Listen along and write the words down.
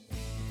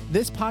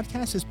This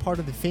podcast is part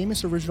of the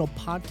Famous Original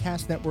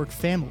Podcast Network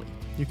family.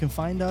 You can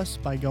find us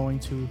by going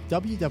to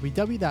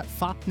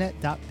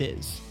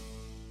www.fopnet.biz.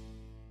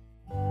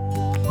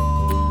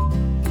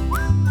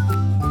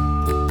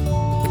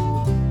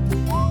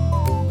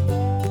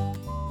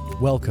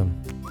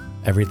 Welcome.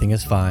 Everything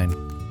is fine.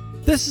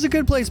 This is a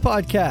Good Place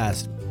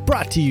podcast,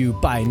 brought to you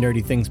by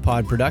Nerdy Things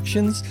Pod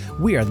Productions.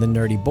 We are the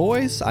Nerdy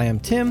Boys. I am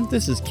Tim.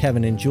 This is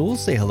Kevin and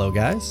Jules. Say hello,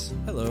 guys.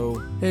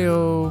 Hello.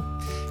 Heyo.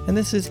 And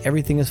this is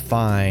Everything is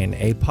Fine,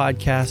 a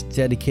podcast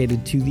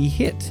dedicated to the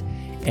hit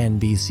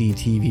NBC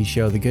TV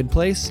show The Good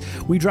Place.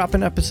 We drop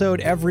an episode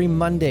every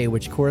Monday,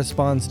 which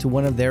corresponds to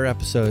one of their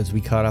episodes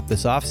we caught up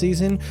this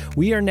offseason.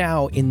 We are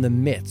now in the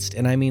midst,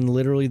 and I mean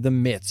literally the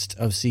midst,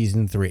 of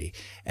season 3.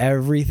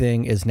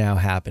 Everything is now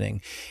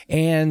happening.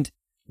 And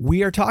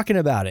we are talking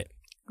about it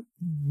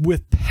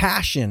with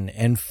passion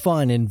and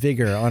fun and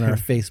vigor on our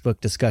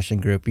Facebook discussion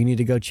group. You need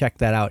to go check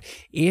that out.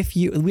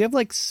 We have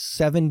like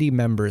 70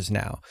 members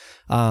now.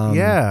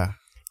 Yeah.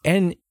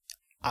 And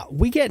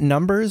we get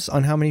numbers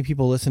on how many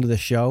people listen to the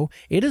show.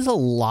 It is a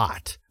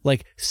lot,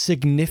 like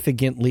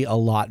significantly a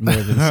lot more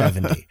than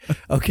 70.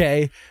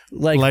 Okay.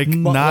 Hundreds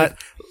more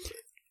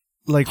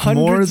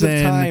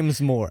than times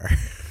more.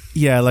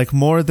 Yeah. Like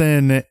more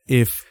than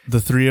if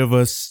the three of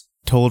us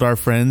told our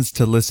friends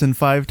to listen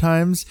 5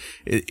 times.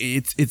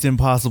 It's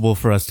impossible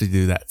for us to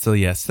do that. So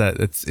yes,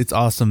 it's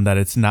awesome that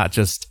it's not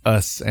just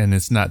us and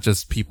it's not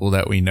just people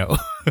that we know.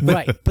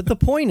 Right. But the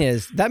point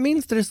is, that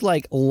means there's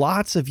like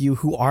lots of you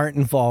who aren't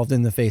involved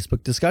in the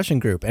Facebook discussion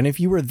group. And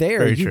if you were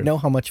there, you'd know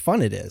how much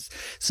fun it is.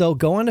 So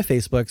go onto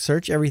Facebook,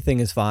 search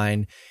Everything is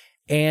Fine,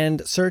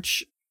 and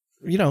search,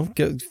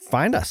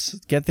 find us,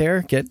 get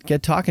there,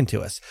 get talking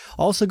to us.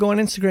 Also go on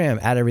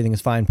Instagram at Everything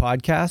is Fine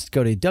Podcast.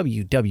 Go to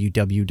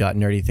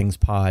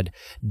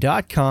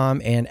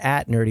www.nerdythingspod.com and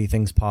at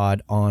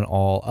nerdythingspod on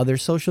all other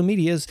social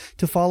medias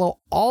to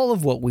follow all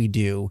of what we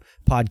do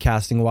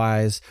podcasting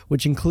wise,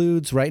 which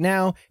includes right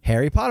now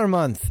Harry Potter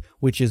month,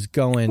 which is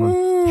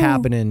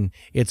happening.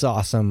 It's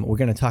awesome. We're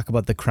going to talk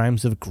about the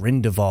Crimes of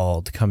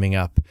Grindelwald coming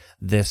up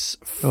this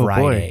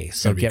Friday.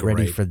 So get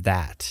ready for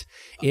that.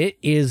 It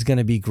is going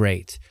to be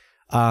great.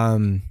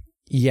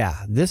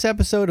 This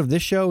episode of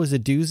this show is a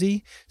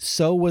doozy.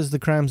 So was the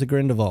Crimes of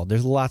Grindelwald.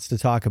 There's lots to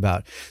talk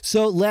about.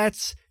 So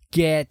let's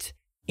get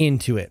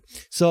into it.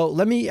 So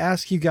let me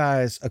ask you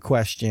guys a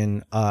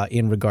question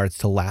in regards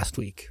to last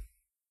week.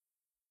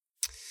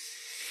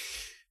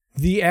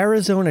 The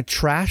Arizona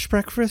trash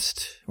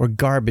breakfast or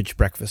garbage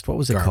breakfast? What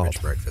was it called?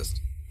 Garbage breakfast.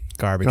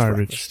 Garbage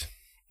breakfast.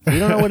 We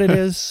don't know what it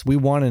is. We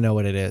want to know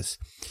what it is.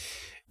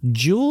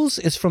 Jules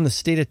is from the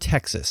state of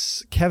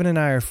Texas. Kevin and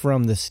I are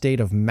from the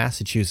state of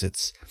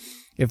Massachusetts.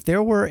 If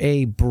there were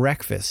a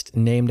breakfast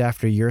named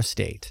after your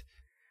state,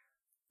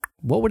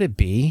 what would it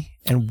be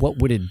and what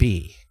would it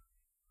be?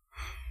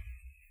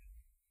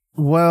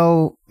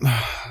 Well,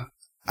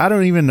 I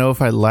don't even know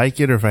if I like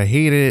it or if I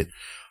hate it,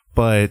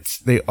 but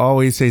they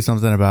always say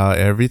something about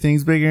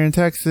everything's bigger in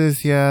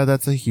Texas. Yeah,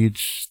 that's a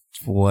huge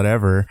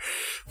whatever.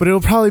 But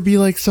it'll probably be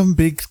like some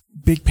big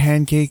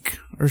pancake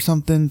or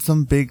something,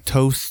 some big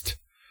toast.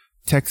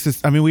 Texas.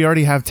 I mean, we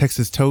already have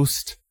Texas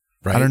toast.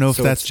 Right. I don't know if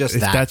so that's just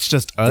that's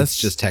just us. It's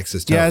just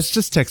Texas toast. Yeah, it's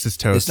just Texas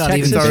toast. It's not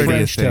Texas even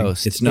French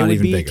toast. It's not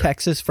even bigger. It would be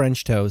Texas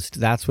French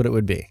toast. That's what it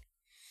would be.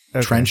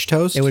 Okay. Trench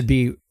toast? It would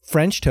be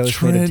French toast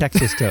made of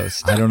Texas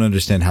toast. I don't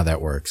understand how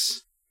that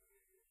works.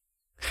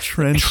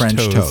 Trench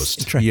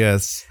toast.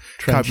 Yes.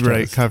 Trench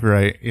toast.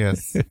 Copyright.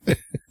 Yes.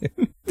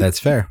 That's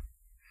fair.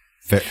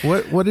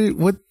 What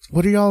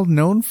are y'all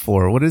known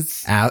for? What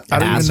is I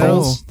don't assholes? even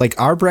know. Like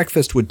our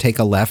breakfast would take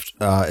a left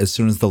as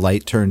soon as the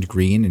light turned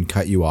green and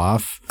cut you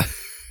off.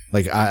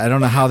 Like I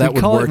don't know how that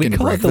would work in a breakfast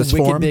form. We call it the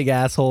form. wicked big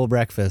asshole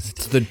breakfast.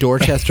 It's the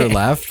Dorchester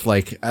left.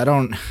 Like I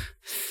don't.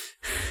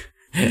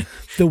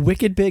 The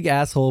wicked big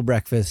asshole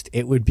breakfast.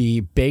 It would be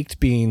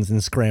baked beans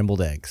and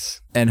scrambled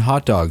eggs And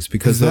hot dogs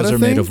because those are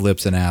made of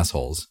lips and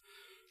assholes.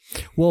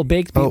 Well,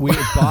 baked beans.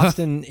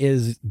 Boston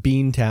is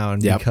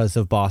Beantown because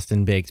of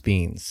Boston baked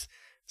beans.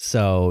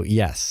 So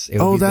yes.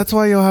 That's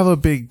why you'll have a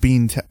big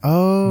bean.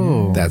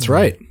 That's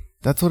right.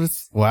 That's what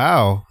it's.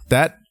 Wow.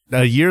 That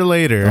a year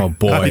later. Oh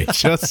boy. I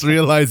just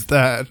realized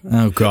that.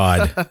 Oh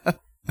God.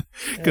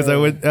 Because I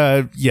went.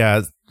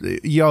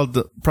 Y'all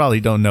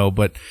probably don't know,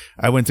 but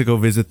I went to go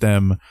visit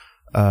them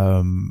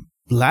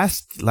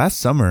last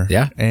summer.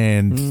 Yeah.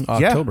 And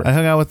October. I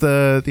hung out with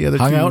the other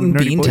Hung two out in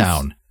nerdy boys.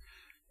 Beantown.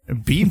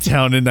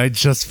 Beantown, and I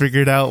just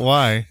figured out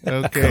why.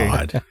 Okay.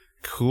 God.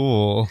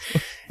 Cool.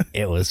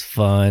 It was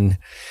fun.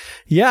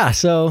 Yeah,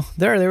 so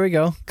there we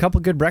go. Couple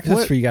good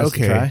breakfasts for you guys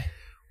to try.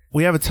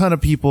 We have a ton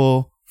of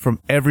people from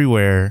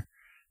everywhere,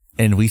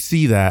 and we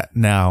see that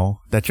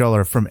now that y'all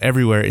are from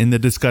everywhere in the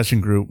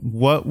discussion group.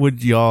 What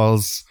would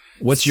y'all's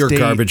What's your state,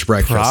 garbage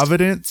breakfast?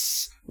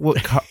 Providence?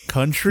 What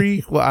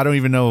country? Well, I don't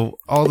even know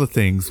all the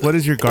things. What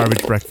is your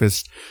garbage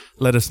breakfast?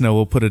 Let us know.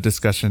 We'll put a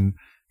discussion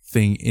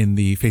thing in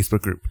the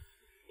Facebook group.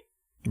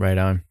 Right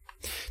on.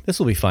 This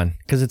will be fun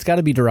because it's got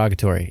to be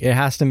derogatory. It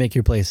has to make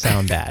your place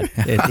sound bad.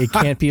 It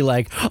can't be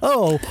like,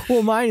 oh,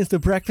 well, mine is the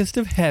breakfast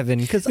of heaven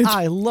because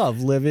I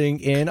love living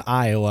in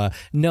Iowa.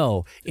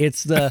 No,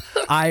 it's the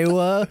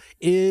Iowa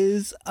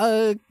is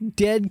a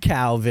dead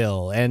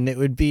cowville, and it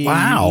would be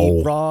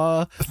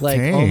raw,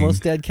 like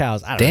almost dead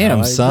cows. I don't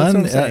know.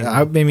 Son.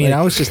 I mean,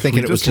 I was just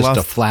thinking it was just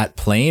a flat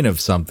plane of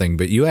something,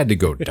 but you had to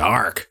go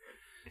dark.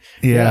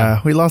 Yeah,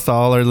 we lost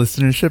all our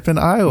listenership in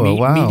Iowa.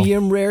 Wow.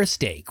 Medium rare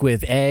steak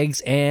with eggs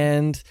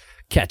and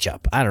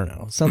ketchup. I don't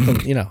know.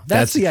 Something,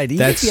 that's the idea.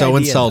 That's so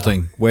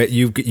insulting. Where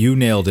you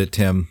nailed it,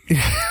 Tim.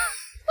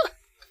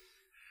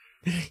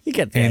 You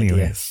get the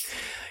idea.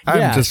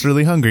 I'm just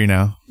really hungry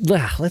now.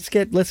 Let's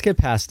get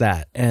past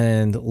that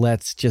and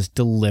let's just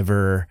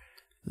deliver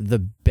the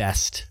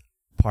best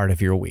part of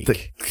your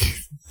week.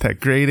 That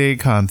grade A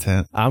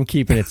content. I'm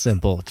keeping it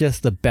simple.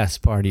 Just the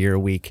best part of your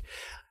week.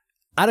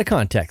 Out of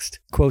context,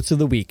 quotes of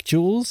the week.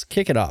 Jules,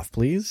 kick it off,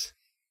 please.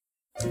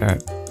 All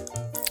right.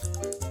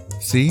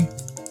 See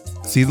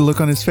the look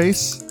on his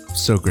face?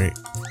 So great.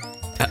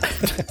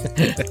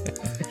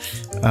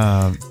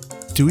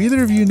 Do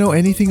either of you know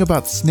anything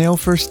about snail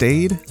first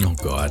aid? Oh,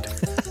 God.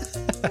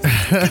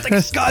 It's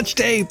like Scotch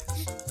tape.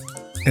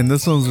 And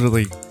this one's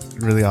really,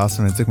 really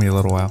awesome. It took me a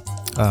little while.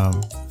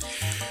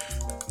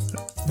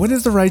 When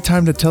is the right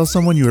time to tell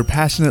someone you were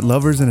passionate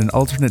lovers in an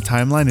alternate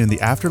timeline in the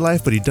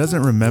afterlife, but he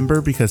doesn't remember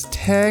because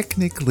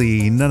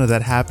technically none of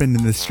that happened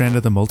in this strand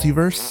of the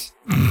multiverse?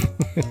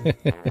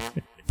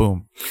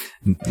 Boom.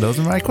 Those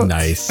are my quotes.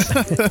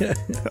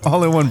 Nice.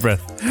 All in one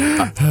breath.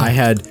 I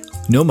had,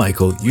 no,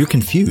 Michael, you're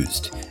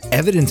confused.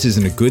 Evidence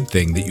isn't a good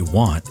thing that you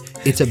want.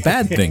 It's a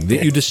bad thing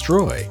that you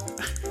destroy.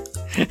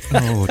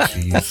 Oh,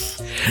 jeez.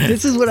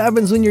 This is what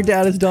happens when your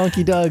dad is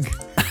Donkey Doug.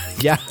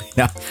 Yeah.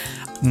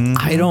 Mm-hmm.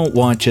 I don't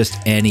want just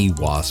any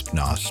wasp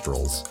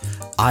nostrils.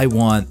 I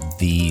want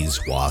these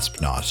wasp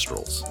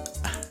nostrils.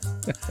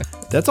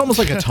 That's almost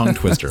like a tongue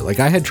twister. Like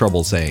I had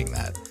trouble saying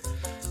that.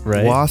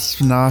 Right. Wasp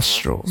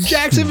nostrils.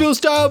 Jacksonville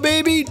style,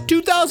 baby.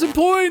 2,000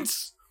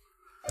 points.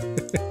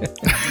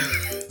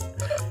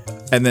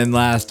 And then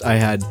last I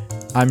had,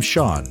 I'm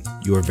Sean.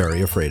 You are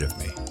very afraid of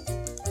me.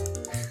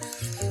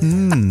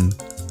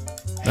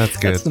 That's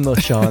good. That's the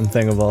most Sean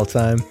thing of all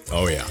time.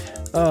 Oh, yeah.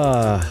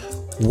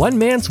 One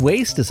man's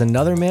waste is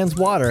another man's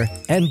water,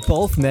 and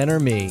both men are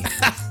me.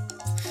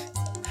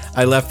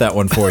 I left that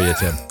one for you,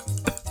 Tim.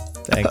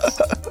 Thanks.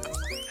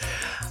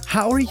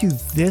 How are you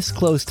this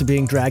close to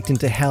being dragged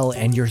into hell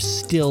and you're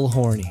still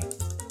horny?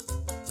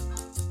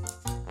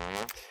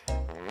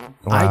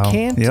 Wow. I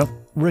can't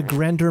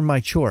regrender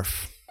my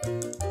chorf.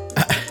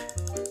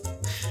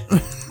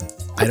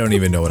 I don't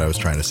even know what I was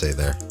trying to say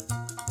there.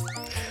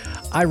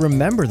 I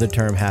remember the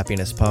term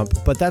happiness pump,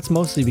 but that's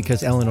mostly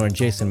because Eleanor and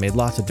Jason made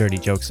lots of dirty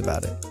jokes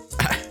about it.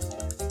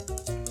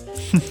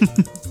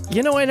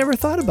 I never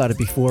thought about it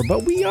before,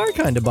 but we are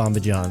kind of Bomba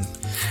John.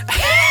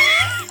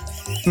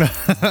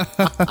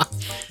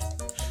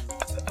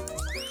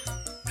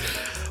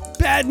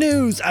 Bad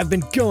news! I've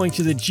been going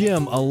to the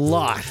gym a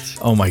lot.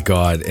 Oh my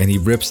God, and he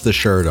rips the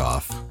shirt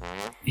off.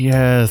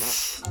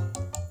 Yes.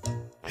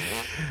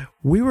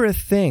 We were a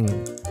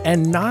thing,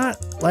 and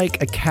not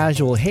like a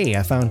casual, hey,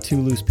 I found 2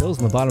 loose pills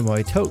in the bottom of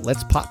my tote,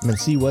 let's pop them and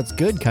see what's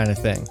good kind of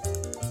thing.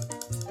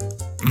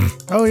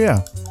 Oh,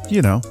 yeah.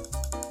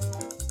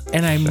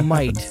 And I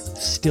might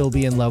still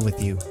be in love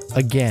with you,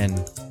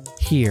 again,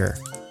 here,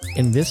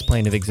 in this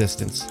plane of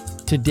existence,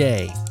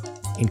 today,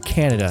 in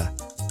Canada,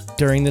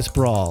 during this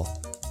brawl,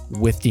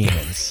 with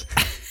demons.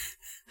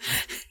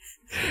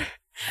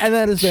 And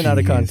that has been Out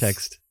of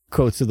Context,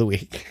 Quotes of the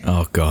Week.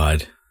 Oh,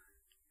 God.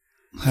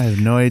 I have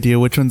no idea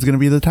which one's going to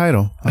be the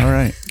title. All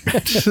right.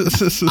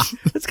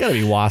 It's got to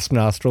be Wasp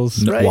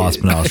Nostrils, right?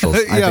 Wasp Nostrils.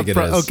 I think it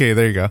is. Okay,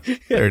 there you go.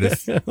 There it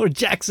is. Or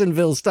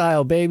Jacksonville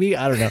style, baby.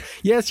 I don't know.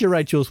 Yes, you're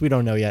right, Jules. We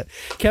don't know yet.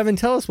 Kevin,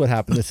 tell us what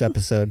happened this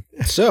episode.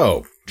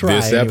 So,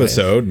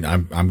 episode,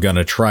 I'm going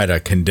to try to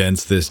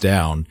condense this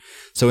down.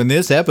 So in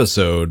this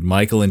episode,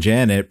 Michael and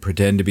Janet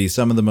pretend to be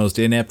some of the most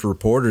inept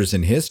reporters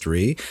in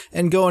history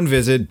and go and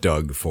visit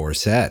Doug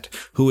Forsett,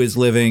 who is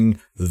living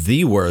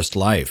the worst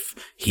life.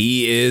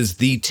 He is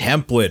the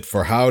template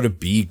for how to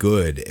be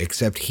good,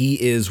 except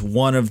he is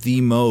one of the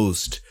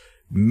most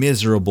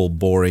miserable,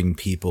 boring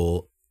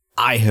people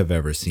I have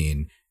ever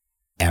seen,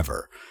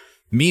 ever.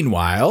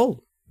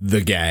 Meanwhile,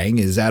 the gang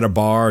is at a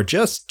bar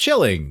just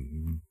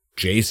chilling.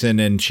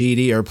 Jason and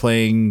Chidi are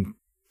playing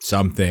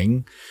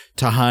something.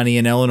 Tahani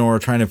and Eleanor are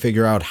trying to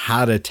figure out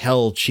how to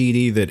tell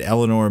Chidi that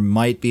Eleanor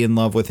might be in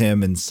love with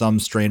him in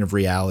some strain of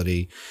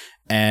reality.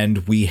 And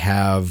we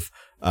have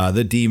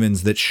the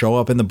demons that show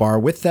up in the bar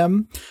with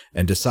them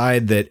and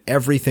decide that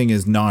everything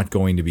is not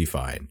going to be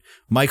fine.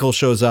 Michael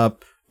shows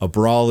up, a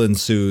brawl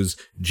ensues,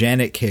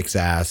 Janet kicks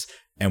ass,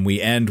 and we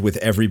end with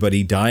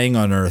everybody dying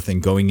on Earth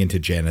and going into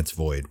Janet's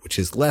void, which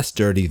is less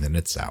dirty than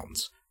it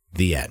sounds.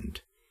 The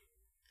end.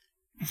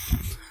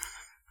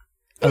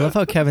 I love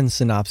how Kevin's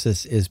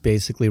synopsis is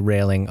basically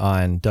railing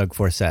on Doug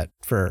Forsett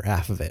for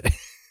half of it.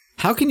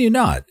 How can you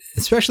not?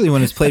 Especially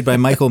when it's played by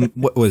Michael,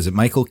 what was it,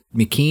 Michael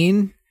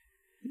McKean?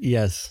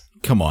 Yes.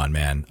 Come on,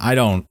 man. I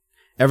don't.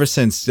 Ever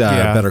since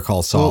Better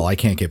Call Saul, I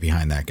can't get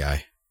behind that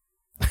guy.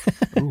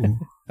 Ooh,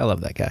 I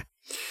love that guy.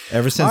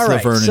 Ever since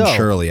Laverne and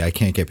Shirley, I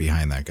can't get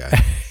behind that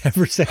guy.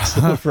 Ever since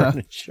Laverne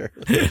and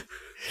Shirley.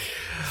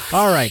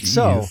 All right,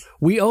 so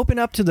we open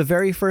up to the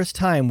very first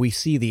time we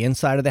see the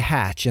inside of the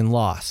hatch in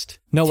Lost.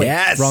 No,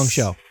 wait, wrong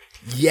show.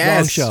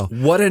 Yes. Wrong show.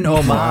 What an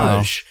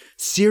homage.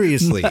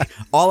 Seriously.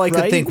 All I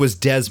could think was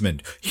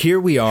Desmond. Here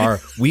we are.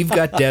 We've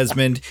got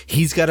Desmond.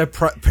 He's got to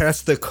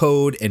press the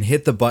code and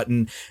hit the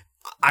button.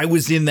 I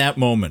was in that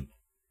moment.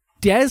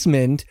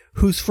 Desmond,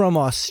 who's from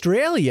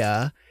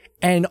Australia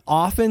and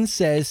often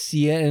says,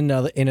 see you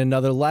in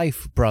another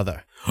life,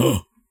 brother.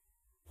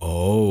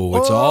 Oh,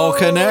 it's all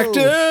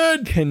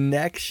connected.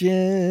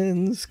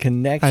 Connections.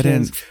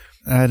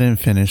 I didn't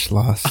finish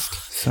Lost.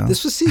 So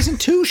this was season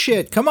 2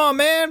 shit. Come on,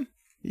 man.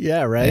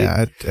 Yeah, right?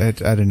 Yeah, I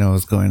didn't know what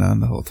was going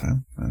on the whole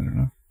time. I don't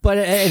know. But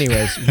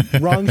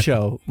anyways, wrong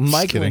show.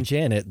 Michael and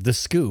Janet, the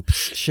Scoops,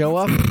 show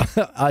up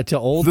to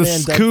old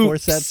man Doug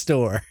Forset's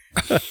store.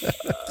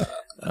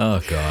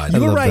 Oh, God.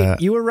 You were right.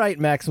 That. You were right,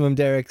 Maximum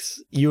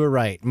Derricks. You were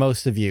right.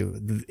 Most of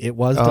you. It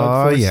was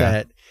Doug Forset.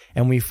 Yeah.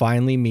 And we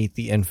finally meet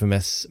the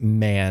infamous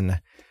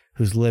man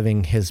who's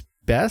living his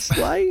best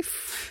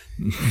life.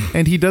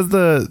 And he does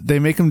they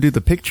make him do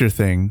the picture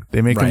thing.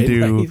 They make him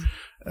do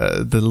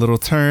the little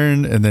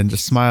turn and then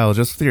just smile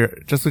just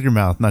with your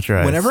mouth, not your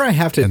eyes. Whenever I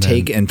have to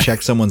take and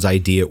check someone's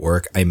ID at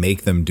work, I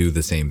make them do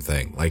the same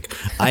thing. Like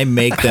I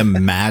make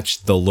them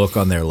match the look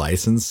on their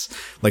license.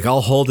 Like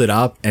I'll hold it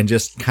up and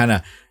just kind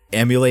of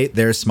emulate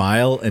their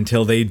smile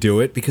until they do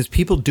it because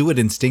people do it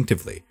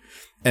instinctively.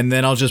 And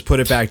then I'll just put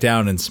it back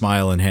down and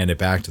smile and hand it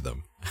back to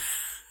them.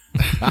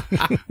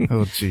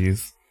 Oh,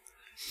 jeez.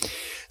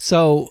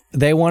 So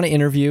they want to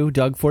interview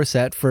Doug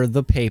Forset for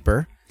the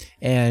paper,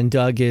 and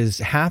Doug is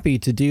happy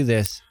to do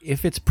this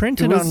if it's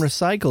printed on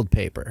recycled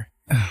paper.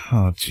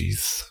 Oh,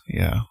 jeez.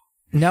 Yeah.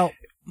 Now,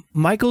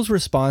 Michael's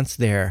response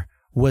there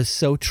was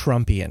so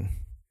Trumpian.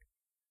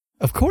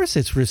 Of course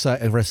it's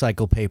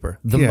recycled paper.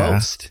 The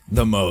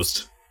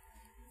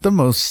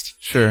most,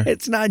 sure.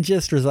 It's not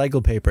just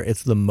recycled paper.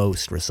 It's the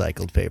most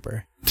recycled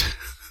paper.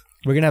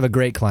 We're going to have a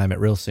great climate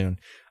real soon.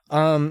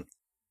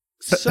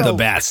 The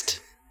best.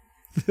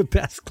 The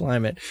best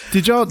climate.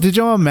 Did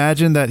y'all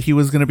imagine that he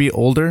was going to be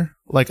older?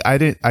 Like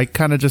I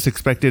kind of just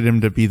expected him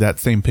to be that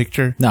same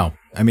picture. No.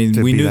 I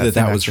mean, we knew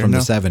that was from the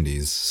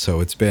 70s. So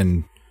it's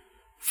been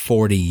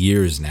 40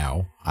 years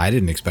now. I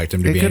didn't expect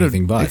him to be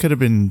anything but. It could have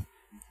been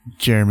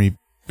Jeremy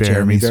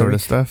sort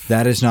of stuff.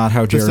 That is not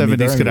how Jeremy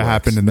the 70s could have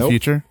happened in the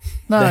future.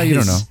 No, you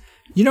don't know.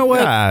 You know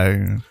what?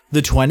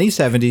 The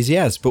 2070s,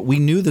 yes, but we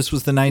knew this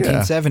was the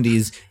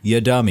 1970s.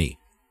 You dummy.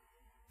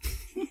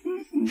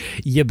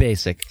 You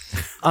basic.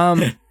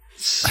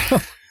 So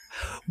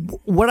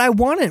what I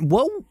want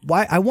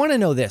to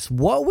know this.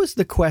 What was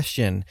the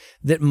question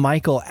that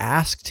Michael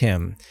asked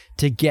him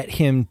to get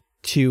him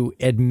to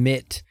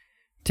admit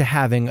to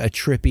having a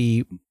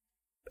trippy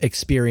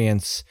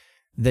experience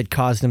that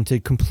caused him to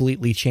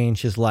completely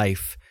change his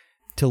life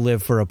to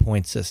live for a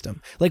point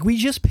system? Like, we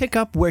just pick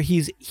up where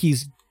he's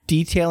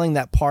detailing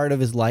that part of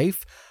his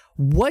life.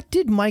 What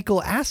did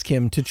Michael ask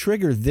him to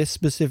trigger this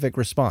specific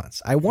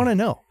response? I want to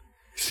know.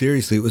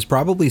 Seriously, it was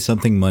probably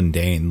something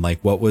mundane.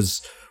 Like do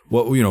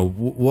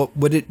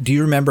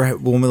you remember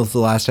when was the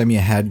last time you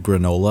had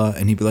granola?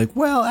 And he'd be like,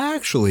 well,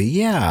 actually,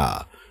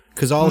 yeah.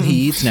 Because all he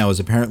eats now is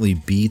apparently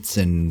beets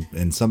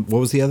and some, what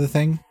was the other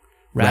thing?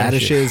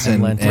 Radishes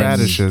and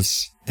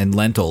radishes. And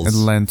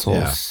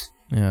lentils.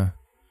 Yeah.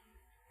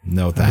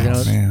 No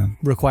thanks. Man.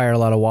 Require a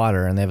lot of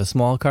water, and they have a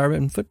small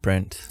carbon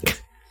footprint.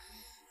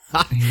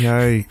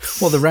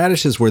 Yikes. Well, the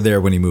radishes were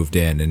there when he moved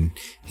in, and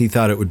he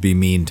thought it would be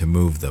mean to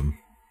move them.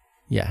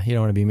 Yeah, you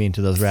don't want to be mean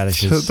to those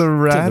radishes. To the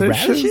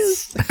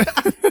radishes?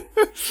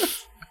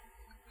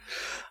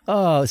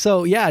 Oh,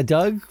 so yeah,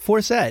 Doug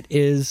Forset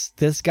is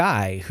this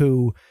guy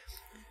who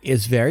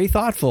is very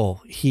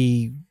thoughtful.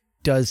 He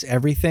does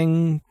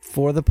everything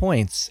for the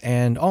points.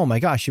 And, oh my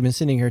gosh, you've been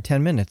sitting here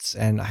 10 minutes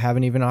and I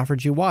haven't even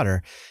offered you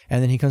water.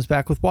 And then he comes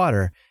back with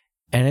water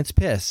and it's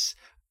piss.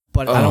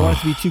 But I don't want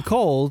it to be too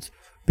cold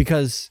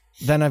because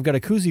then I've got a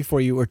koozie for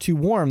you, or too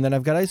warm, then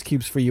I've got ice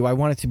cubes for you. I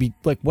want it to be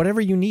like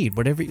whatever you need,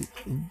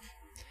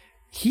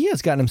 He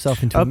has gotten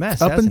himself into a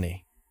mess, hasn't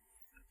he?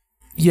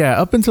 Yeah,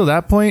 up until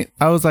that point,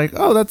 I was like,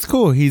 oh, that's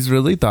cool. He's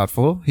really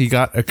thoughtful. He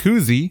got a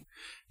koozie.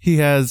 He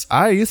has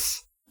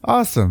ice.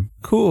 Awesome.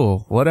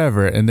 Cool.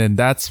 Whatever. And then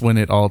that's when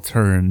it all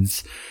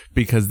turns,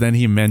 because then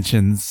he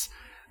mentions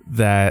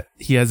that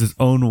he has his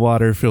own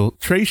water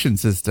filtration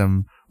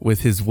system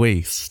with his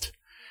waste.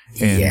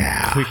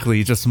 And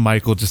quickly,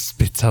 Michael just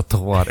spits out the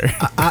water.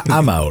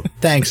 I'm out.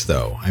 Thanks,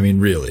 though. I mean,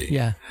 really.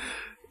 Yeah.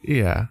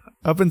 Yeah.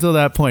 Up until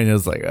that point, it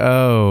was like,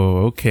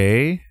 oh,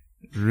 okay.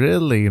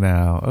 Really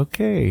now?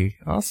 Okay.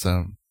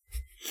 Awesome.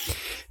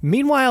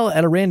 Meanwhile,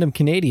 at a random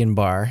Canadian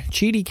bar,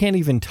 Chidi can't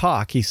even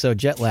talk. He's so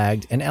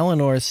jet-lagged, and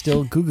Eleanor is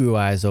still goo-goo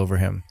eyes over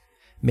him.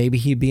 Maybe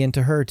he'd be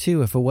into her,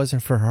 too, if it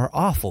wasn't for her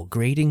awful,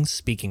 grating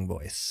speaking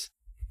voice.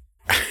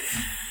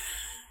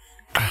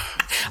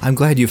 I'm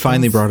glad you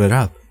finally brought it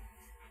up.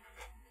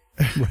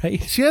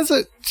 Right?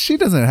 She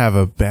doesn't have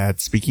a bad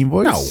speaking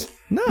voice.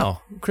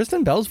 No.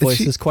 Kristen Bell's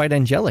voice is quite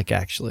angelic,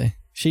 actually.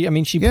 She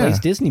plays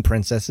Disney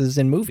princesses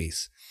in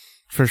movies.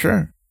 For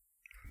sure.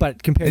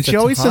 But compared to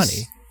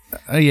Tahani.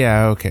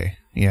 Yeah, okay.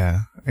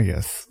 Yeah, I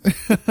guess.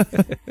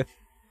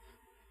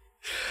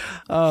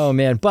 Oh,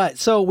 man. But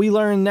so we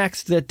learn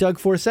next that Doug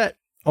Forsett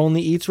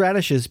only eats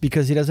radishes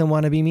because he doesn't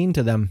want to be mean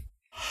to them.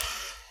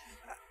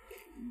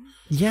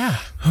 Yeah.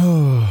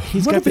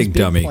 He's What got a big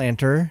dummy.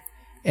 planter,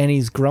 and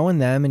he's growing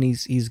them, and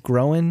he's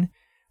growing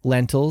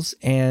lentils,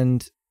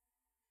 and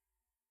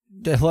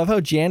I love how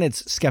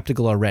Janet's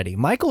skeptical already.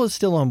 Michael is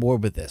still on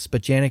board with this,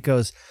 but Janet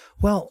goes,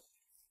 well,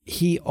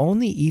 he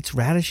only eats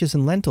radishes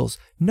and lentils.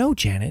 No,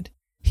 Janet,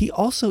 he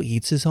also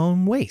eats his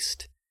own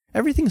waste.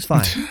 Everything's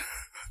fine.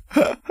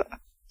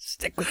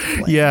 Stick with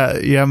the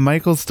plan. Yeah.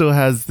 Michael still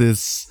has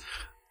this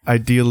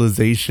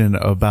idealization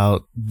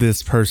about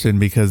this person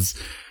because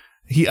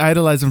he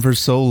idolized him for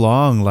so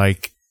long.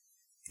 Like,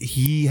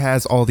 he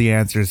has all the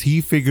answers. He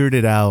figured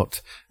it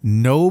out.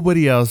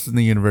 Nobody else in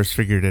the universe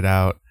figured it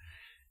out.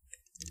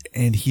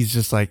 And he's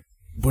just like,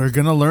 we're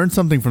going to learn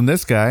something from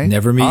this guy.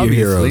 Never meet your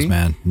heroes,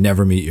 man.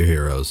 Never meet your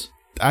heroes.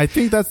 I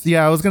think that's,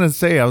 I was going to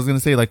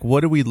say, like, what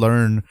do we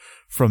learn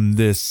from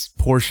this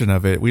portion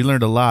of it? We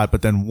learned a lot,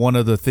 but then one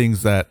of the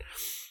things that,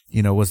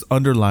 was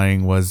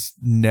underlying was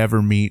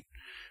never meet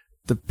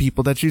the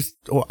people that you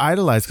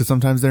idolize, because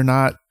sometimes they're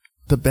not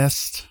the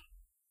best,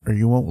 or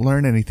you won't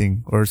learn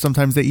anything, or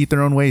sometimes they eat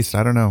their own waste.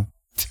 I don't know.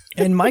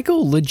 And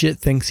Michael legit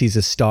thinks he's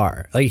a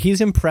star. Like,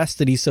 he's impressed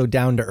that he's so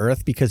down to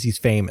earth because he's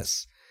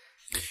famous.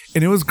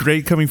 And it was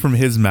great coming from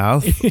his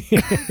mouth.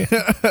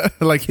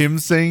 Like him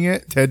saying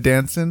it, Ted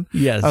Danson.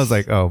 Yes. I was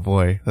like, oh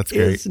boy, that's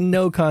great. It's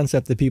no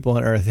concept that people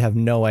on Earth have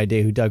no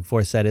idea who Doug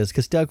Forsett is,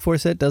 because Doug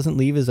Forsett doesn't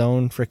leave his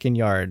own freaking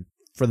yard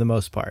for the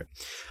most part.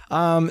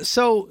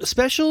 So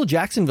special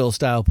Jacksonville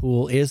style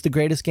pool is the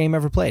greatest game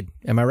ever played.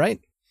 Am I right?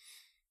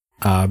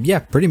 Yeah,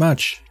 pretty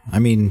much. I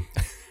mean,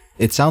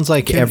 it sounds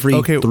like every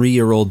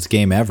 3-year-old's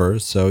game ever.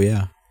 So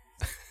yeah.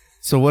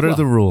 So what are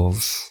the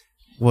rules?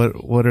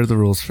 What are the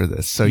rules for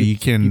this? So you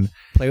can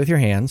play with your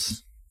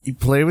hands. You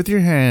play with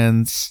your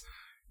hands.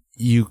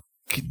 You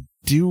can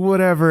do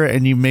whatever,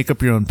 and you make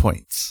up your own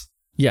points.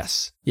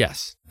 Yes.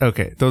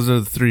 Okay, those are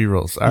the 3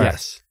 rules. All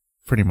right.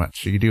 Pretty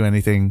much. You can do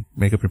anything,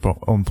 make up your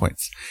own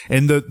points.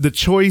 And the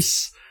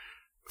choice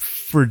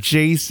for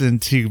Jason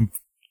to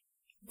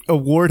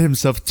award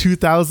himself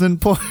 2,000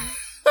 points.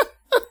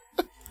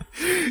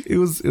 It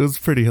was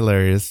pretty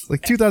hilarious.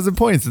 Like 2,000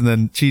 points, and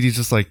then Chidi's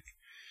just like,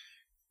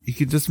 you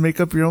can just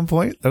make up your own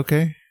point?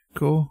 Okay,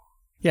 cool.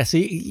 Yeah, so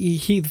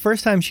he the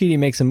first time Chidi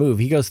makes a move,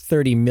 he goes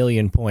 30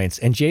 million points.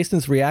 And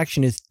Jason's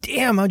reaction is,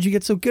 damn, how'd you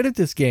get so good at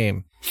this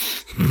game?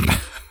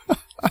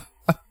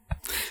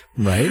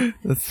 Right?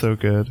 That's so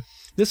good.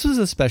 This was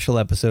a special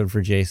episode for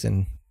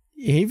Jason.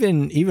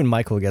 Even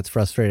Michael gets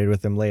frustrated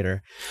with him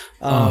later.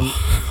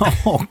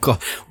 Oh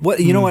God! What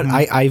you know? What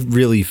I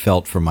really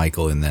felt for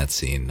Michael in that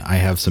scene. I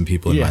have some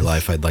people in my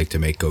life I'd like to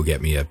make go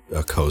get me a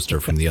coaster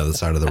from the other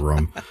side of the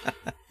room.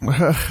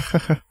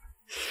 I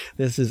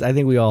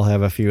think we all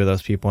have a few of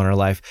those people in our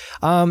life.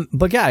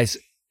 But guys,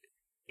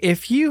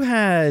 if you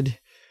had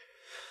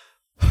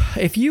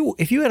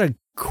a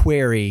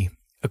query,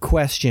 a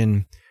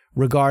question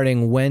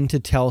regarding when to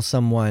tell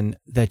someone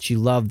that you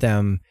love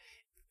them,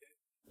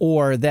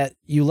 or that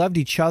you loved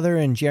each other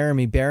in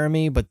Jeremy Bear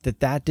Me, but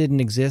that didn't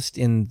exist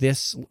in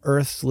this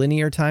Earth's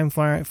linear time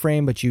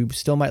frame, but you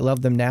still might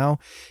love them now,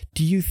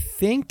 do you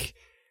think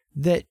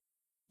that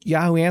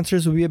Yahoo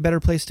Answers would be a better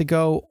place to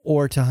go,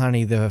 or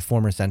Tahani, the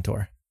former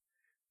centaur?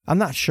 I'm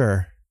not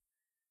sure.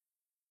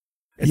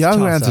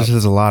 Yahoo Answers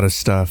has a lot of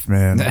stuff,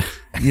 man.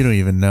 You don't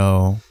even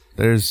know.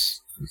 There's,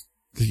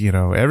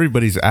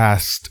 everybody's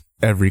asked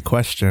every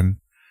question.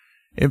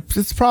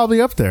 It's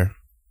probably up there.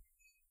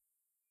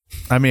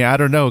 I mean, I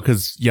don't know,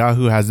 because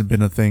Yahoo hasn't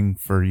been a thing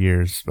for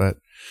years, but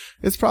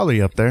it's probably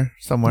up there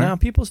somewhere. No,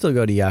 people still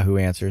go to Yahoo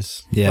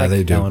Answers. Yeah,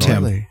 they do.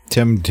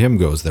 Tim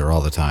goes there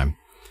all the time.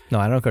 No,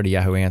 I don't go to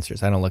Yahoo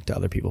Answers. I don't look to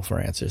other people for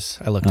answers.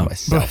 I look to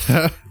myself.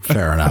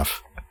 Fair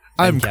enough.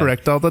 I'm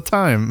correct all the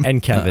time.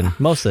 And Kevin,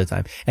 most of the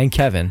time. And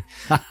Kevin.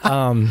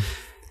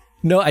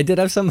 No, I did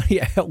have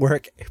somebody at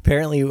work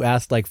apparently who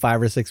asked like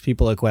 5 or 6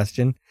 people a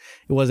question.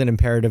 It wasn't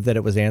imperative that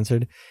it was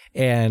answered.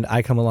 And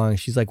I come along and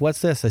she's like,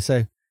 what's this? I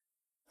say,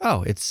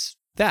 oh, it's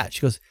that.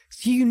 She goes,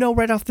 you know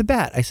right off the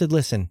bat. I said,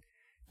 listen,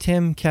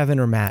 Tim, Kevin,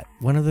 or Matt,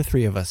 one of the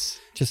 3 of us,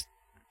 just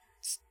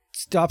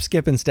stop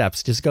skipping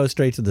steps. Just go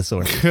straight to the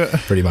source.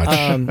 Pretty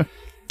much.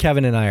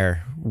 Kevin and I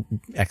are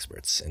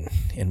experts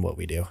in what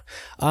we do.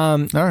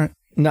 All right.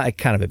 Not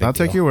kind of a big deal. I'll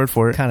take your word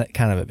for it. Kind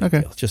of a big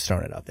deal. Just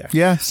throwing it out there.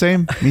 Yeah,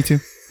 same. Me too.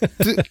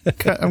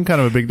 I'm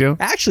kind of a big deal.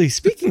 Actually,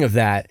 speaking of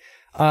that,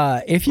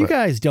 if you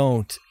guys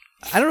don't,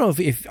 I don't know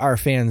if our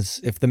fans,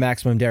 if the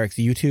Maximum Derek's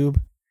YouTube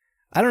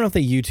I don't know if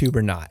they YouTube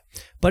or not,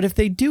 but if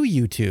they do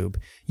YouTube,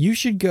 you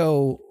should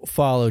go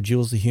follow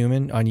Jules the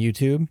Human on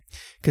YouTube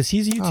because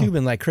he's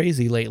YouTubing like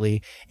crazy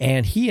lately.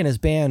 And he and his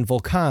band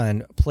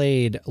Volcan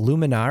played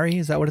Luminari.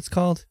 Is that what it's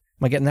called?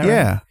 Am I getting that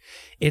right?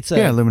 It's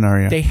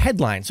Luminari. They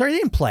headlined. Sorry, they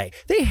didn't play.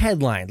 They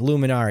headlined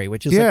Luminari,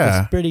 which is like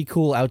this pretty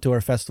cool outdoor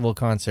festival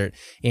concert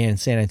in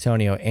San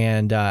Antonio.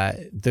 And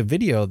the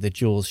video that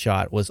Jules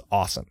shot was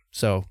awesome.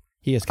 So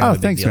he is kind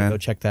of a big deal. Man. Go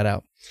check that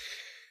out.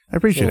 I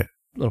appreciate it.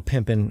 Little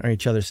pimping on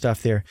each other's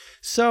stuff there.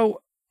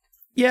 So,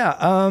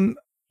 Yahoo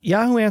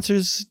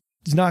Answers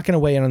is not going to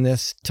weigh in on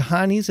this.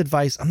 Tahani's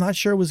advice, I'm not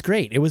sure was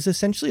great. It was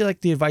essentially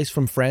like the advice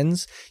from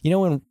Friends. You know,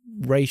 when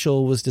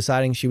Rachel was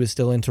deciding she was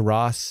still into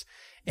Ross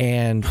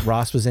and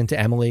Ross was into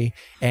Emily,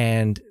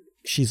 and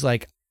she's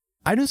like,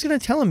 I'm just going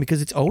to tell him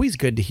because it's always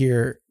good to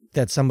hear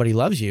that somebody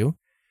loves you.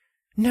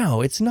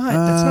 No, it's not.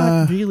 That's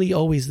not really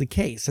always the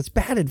case. That's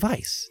bad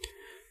advice.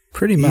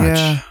 Pretty much.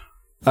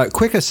 Yeah.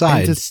 Quick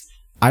aside.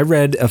 I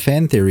read a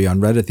fan theory on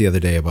Reddit the other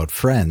day about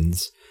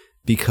Friends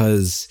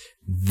because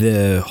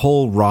the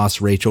whole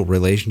Ross-Rachel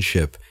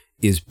relationship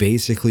is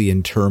basically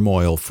in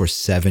turmoil for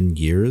 7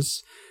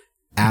 years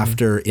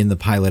after, in the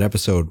pilot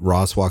episode,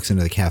 Ross walks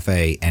into the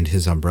cafe and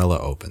his umbrella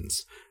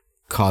opens,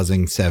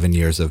 causing 7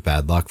 years of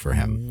bad luck for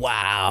him.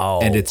 Wow.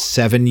 And it's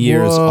 7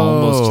 years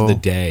almost to the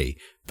day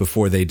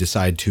before they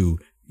decide to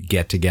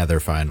get together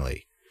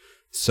finally.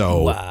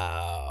 So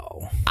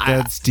wow.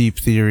 That's deep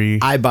theory.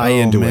 I buy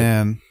into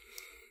it.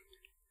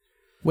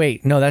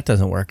 Wait, no, that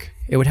doesn't work.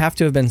 It would have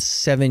to have been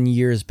 7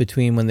 years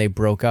between when they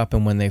broke up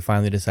and when they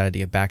finally decided to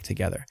get back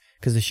together.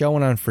 Because the show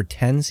went on for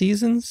 10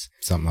 seasons.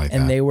 Something like that.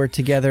 And they were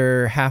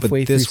together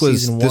halfway through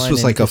season 1. This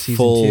was like a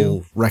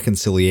full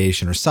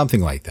reconciliation or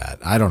something like that.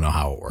 I don't know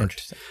how it worked.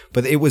 Interesting.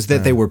 But it was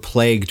that they were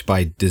plagued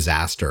by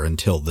disaster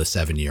until the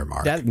 7-year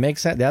mark. That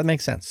makes sense. That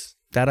makes sense.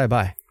 That I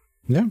buy.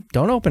 Yeah.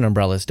 Don't open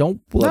umbrellas. Don't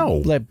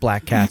let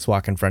black cats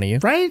walk in front of you.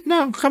 Right?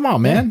 No, come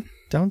on, man.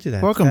 Don't do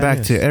that. Welcome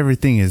back to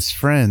Everything is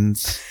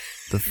Friends.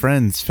 The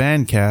Friends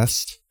fan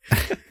cast.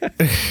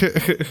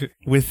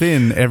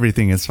 Within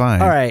Everything is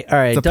Fine. All right.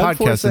 The Doug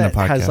podcast in the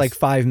podcast has like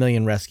 5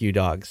 million rescue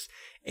dogs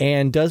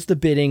and does the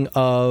bidding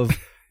of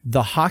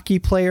the hockey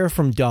player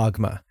from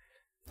Dogma.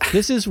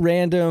 This is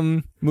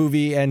random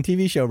movie and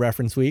TV show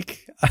reference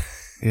week.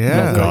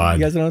 Yeah. You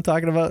guys know what I'm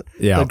talking about?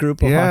 Yeah. The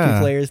group of hockey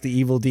players, the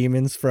evil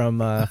demons from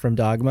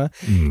Dogma.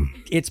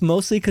 It's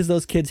mostly because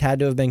those kids had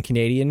to have been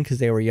Canadian because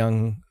they were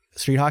young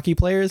street hockey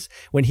players.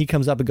 When he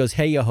comes up and goes,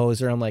 "Hey, you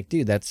hoser," I'm like,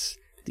 dude, that's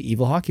the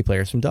evil hockey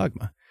players from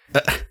Dogma.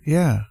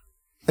 Yeah.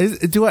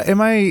 Do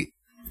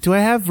I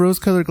have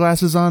rose-colored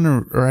glasses on,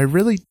 or I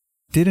really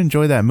did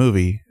enjoy that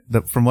movie?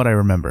 From what I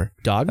remember,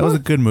 Dogma. That was a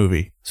good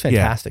movie. It's a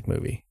fantastic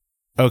movie.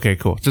 Okay,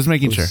 cool. Just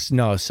making sure.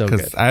 No, so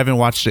good. I haven't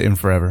watched it in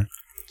forever.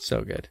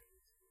 So good.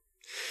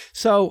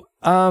 So,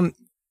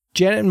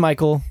 Janet and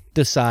Michael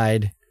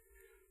decide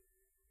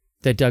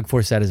that Doug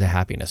Forsett is a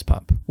happiness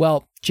pump.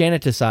 Well,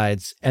 Janet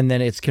decides, and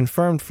then it's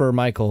confirmed for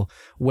Michael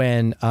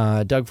when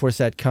Doug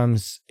Forsett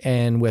comes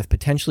in with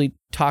potentially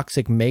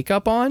toxic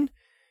makeup on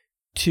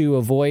to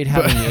avoid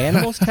having the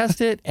animals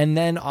test it, and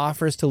then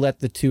offers to let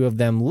the two of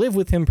them live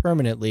with him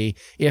permanently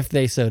if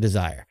they so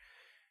desire.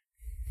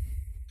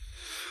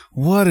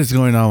 What is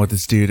going on with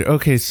this dude?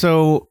 Okay,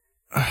 so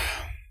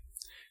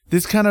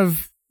this kind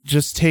of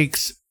just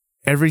takes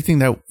everything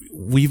that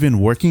we've been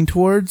working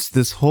towards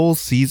this whole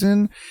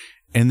season,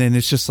 and then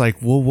it's just like,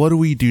 well, what do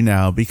we do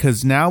now?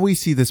 Because now we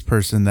see this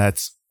person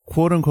that's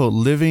quote unquote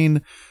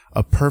living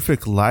a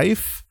perfect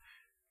life,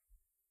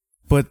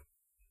 but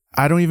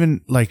I don't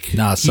even like.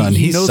 Nah, son,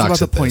 he knows sucks about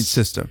the at point this.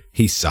 system.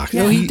 He sucks.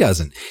 No, he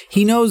doesn't.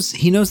 He knows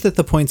that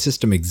the point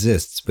system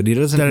exists, but he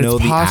doesn't know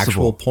the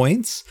actual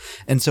points,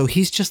 and so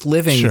he's just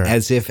living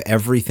as if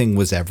everything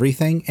was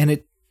everything, and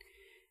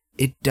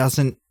it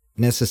doesn't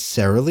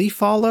necessarily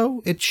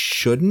follow. It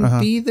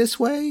shouldn't be this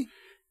way.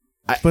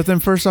 But then,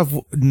 first off,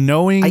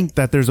 knowing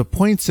that there's a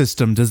point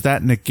system, does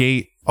that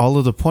negate all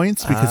of the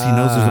points because he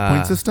knows there's a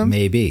point system?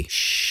 Maybe.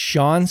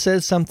 Sean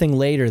says something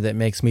later that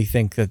makes me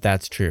think that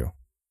that's true.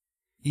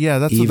 Yeah,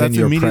 that's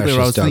your immediately what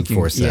I was Doug thinking.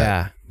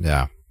 Forsett.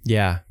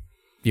 Yeah.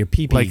 Your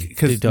PP, like,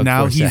 because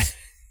now Forsett.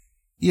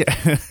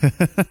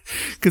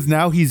 because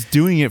now he's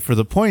doing it for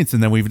the points,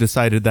 and then we've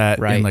decided that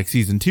in like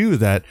season 2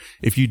 that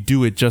if you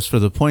do it just for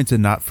the points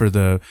and not for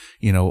the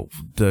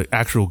the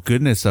actual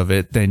goodness of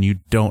it, then you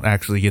don't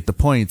actually get the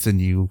points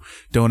and you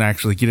don't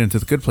actually get into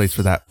the good place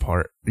for that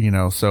part.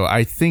 So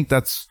I think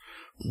that's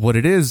what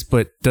it is.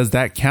 But does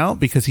that count?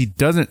 Because he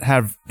doesn't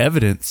have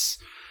evidence.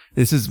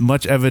 This is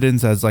much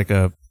evidence as like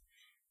a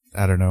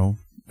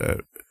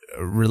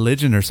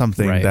religion or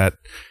something that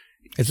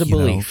it's a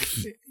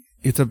belief.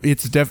 It's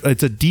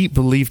a deep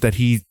belief that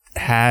he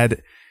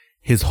had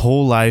his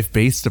whole life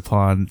based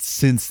upon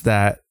since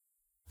that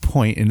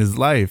point in his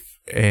life.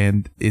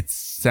 And it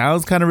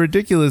sounds kind of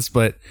ridiculous,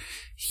 but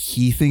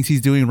he thinks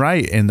he's doing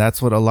right. And that's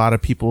what a lot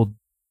of people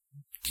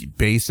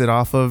base it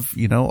off of,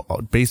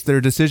 base their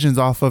decisions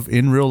off of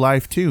in real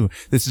life too.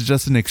 This is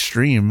just an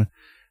extreme,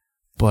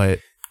 but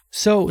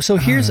so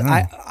here's,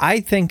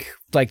 I think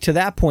like to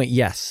that point,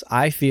 yes,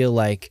 I feel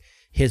like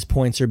his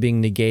points are being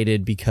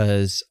negated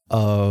because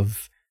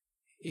of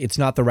it's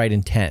not the right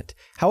intent.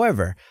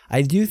 However,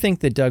 I do think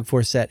that Doug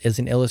Forsett is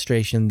an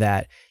illustration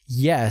that,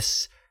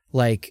 yes,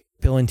 like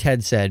Bill and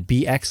Ted said,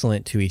 be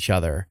excellent to each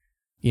other,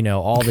 you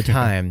know, all the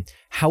time.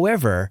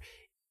 However,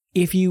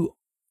 if you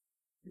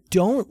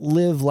don't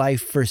live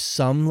life for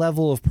some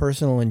level of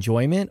personal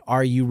enjoyment,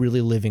 are you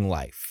really living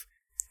life?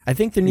 I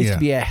think there needs to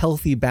be a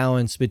healthy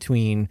balance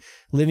between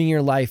living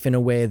your life in a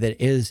way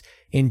that is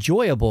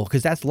enjoyable,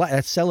 because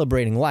that's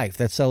celebrating life.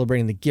 That's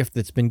celebrating the gift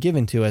that's been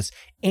given to us,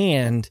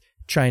 and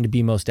trying to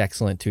be most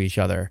excellent to each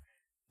other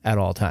at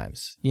all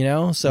times, you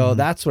know? So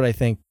that's what I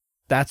think,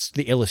 that's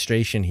the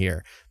illustration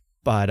here.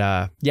 But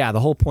yeah,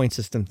 the whole point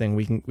system thing,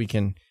 we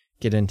can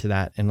get into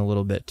that in a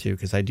little bit too,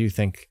 because I do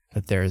think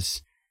that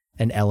there's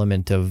an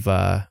element of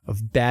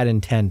bad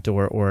intent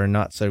or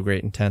not so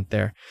great intent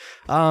there.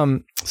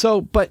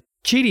 But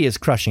Chidi is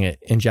crushing it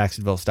in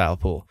Jacksonville style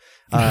pool.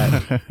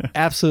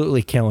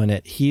 Absolutely killing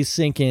it. He's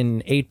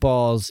sinking 8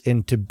 balls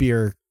into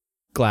beer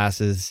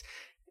glasses.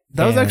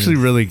 That was actually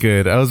really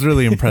good. I was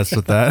really impressed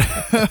with that.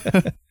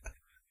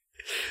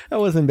 That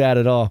wasn't bad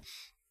at all.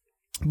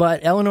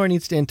 But Eleanor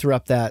needs to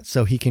interrupt that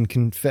so she can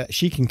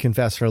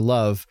confess her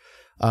love,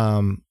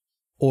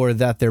 or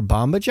that they're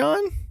Bomba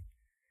John.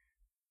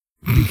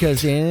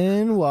 Because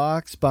in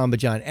walks Bomba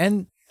John.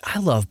 And I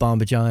love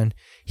Bomba John.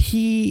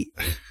 He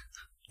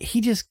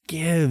just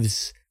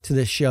gives to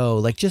the show,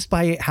 like, just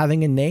by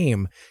having a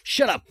name.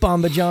 Shut up,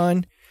 Bomba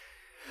John.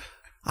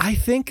 I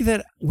think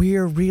that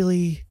we're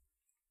really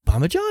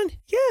Bomba John?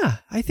 Yeah,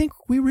 I think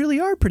we really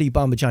are pretty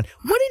Bomba John.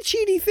 What did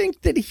Chidi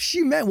think that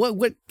she meant?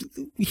 What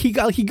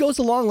he goes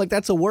along like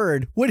that's a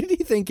word. What did he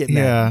think it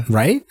meant? Yeah,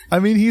 right? I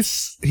mean, he's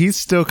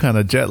still kind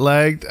of jet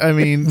lagged. I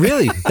mean,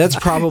 really, that's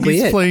probably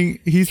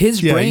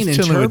his brain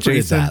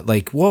interpreted that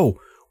like, whoa,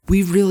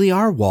 we really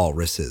are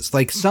walruses.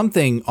 Like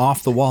something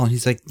off the wall, and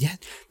he's like, yeah,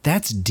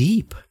 that's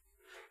deep.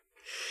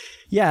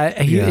 Yeah,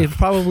 it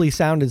probably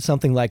sounded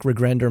something like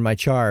 "regrender my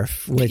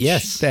charf,"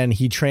 which then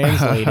he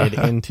translated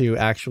into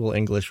actual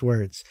English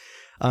words.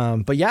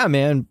 But yeah,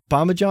 man,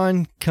 Bomba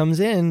John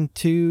comes in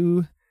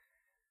to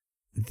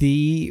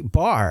the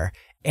bar,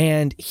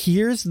 and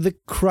here's the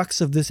crux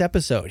of this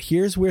episode.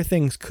 Here's where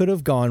things could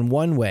have gone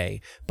one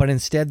way, but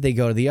instead they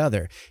go the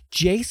other.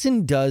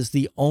 Jason does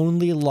the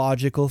only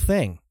logical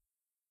thing,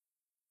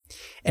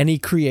 and he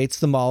creates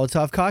the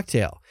Molotov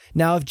cocktail.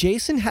 Now, if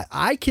Jason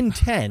I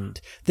contend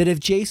that if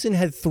Jason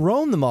had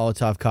thrown the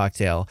Molotov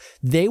cocktail,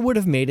 they would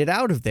have made it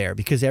out of there,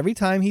 because every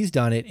time he's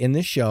done it in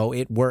the show,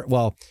 it worked.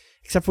 Well,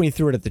 except when he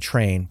threw it at the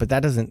train, but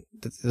that doesn't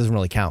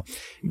really count.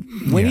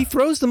 When he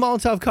throws the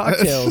Molotov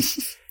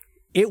cocktails,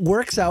 it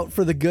works out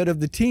for the good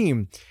of the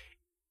team.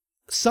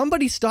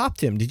 Somebody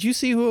stopped him. Did you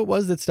see who it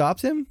was that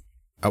stopped him?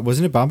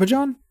 Wasn't it Bomba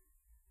John?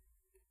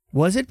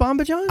 Was it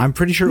Bomba John? I'm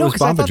pretty sure it was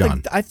Bomba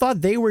John. I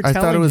thought they were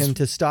telling him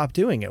to stop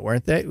doing it,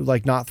 weren't they?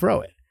 Like, not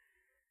throw it.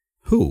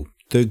 Who?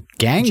 The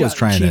gang was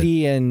trying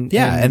Chidi to. And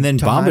then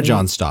Tahani. Bomba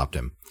John stopped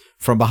him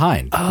from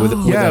behind.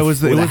 It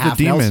was the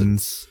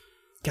demons.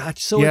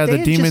 Gotcha. So if they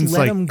had just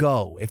let him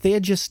go, if they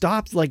had just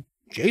stopped, like,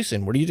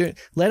 Jason, what are you doing?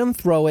 Let him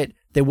throw it,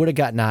 they would have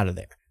gotten out of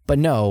there. But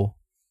no,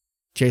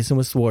 Jason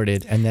was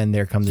thwarted, and then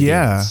there comes the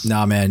demons.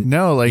 Nah, man.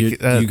 No, like, you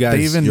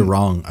guys, you're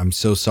wrong. I'm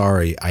so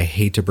sorry. I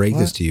hate to break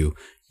this to you.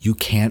 You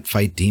can't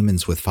fight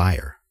demons with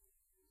fire.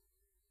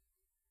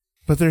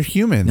 But they're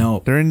human.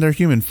 No. They're in their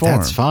human form.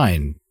 That's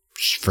fine.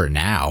 For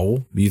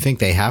now. You think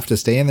they have to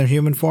stay in their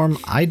human form?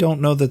 I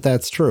don't know that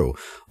that's true.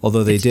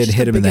 Although they did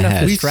hit him in the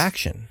head.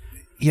 Distraction.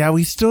 Yeah,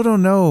 we still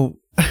don't know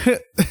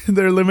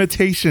their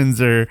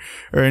limitations or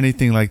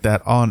anything like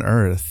that on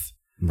Earth.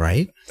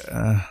 Right?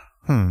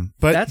 But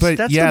that's the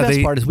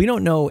best part is we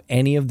don't know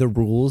any of the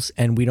rules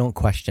and we don't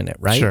question it,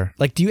 right? Sure.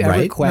 Like, do you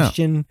ever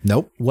question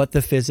Nope. what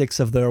the physics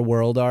of their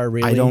world are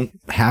really? I don't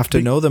have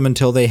to know them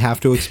until they have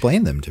to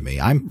explain them to me.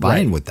 I'm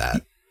fine with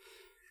that.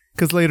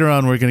 Because later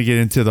on, we're going to get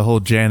into the whole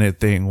Janet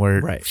thing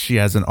where she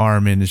has an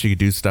arm in and she could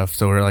do stuff.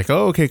 So we're like,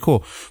 oh, okay,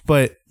 cool.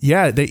 But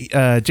yeah,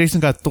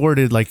 Jason got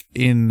thwarted like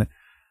in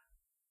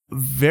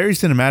very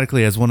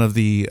cinematically, as one of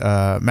the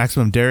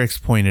Maximum Derricks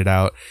pointed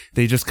out.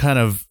 They just kind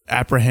of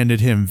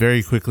apprehended him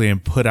very quickly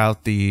and put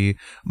out the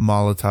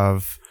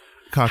Molotov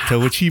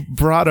cocktail, which he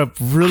brought up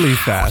really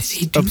fast. How does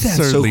he do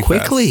that so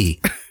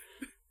quickly?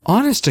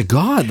 Honest to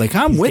God, like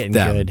I'm with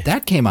them. Good.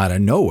 That came out of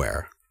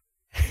nowhere.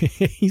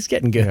 He's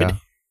getting good. Yeah.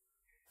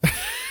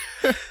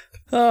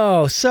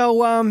 Oh,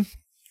 so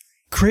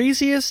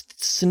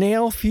craziest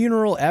snail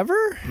funeral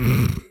ever?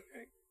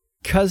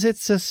 Because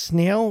it's a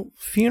snail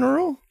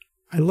funeral?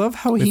 I love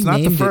how he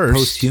named it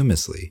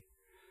posthumously.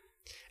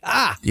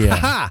 Ah,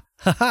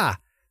 ha.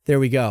 There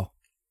we go.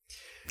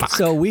 Fuck.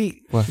 So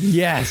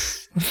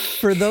yes,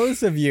 for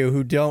those of you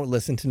who don't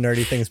listen to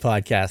Nerdy Things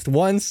podcast,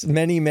 once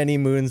many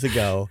moons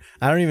ago,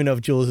 I don't even know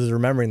if Jules is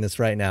remembering this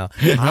right now.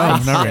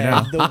 I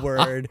said the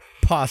word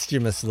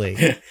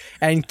posthumously,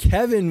 and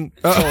Kevin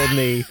told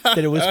me that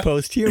it was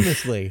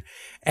posthumously,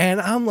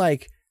 and I'm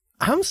like,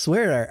 I'm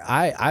swear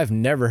I've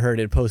never heard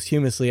it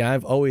posthumously.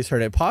 I've always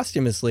heard it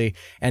posthumously,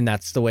 and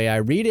that's the way I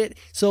read it.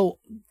 So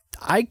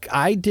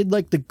I did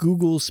like the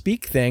Google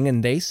speak thing,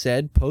 and they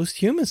said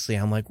posthumously.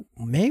 I'm like,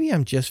 maybe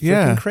I'm just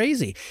freaking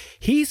crazy.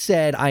 He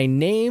said, I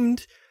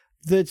named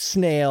the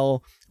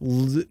snail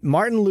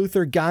Martin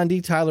Luther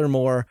Gandhi Tyler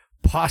Moore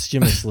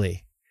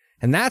posthumously.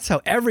 And that's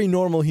how every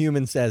normal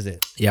human says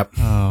it. Yep.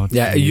 Oh,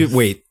 yeah.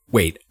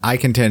 Wait. I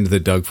contend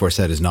that Doug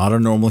Forsett is not a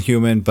normal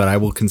human, but I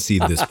will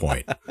concede this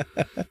point.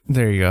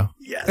 There you go.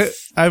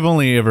 Yes. I've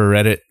only ever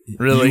read it.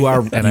 Really, you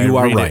are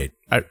right.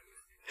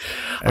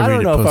 I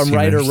don't know if I'm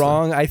right or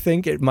wrong. I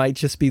think it might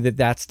just be that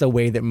that's the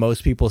way that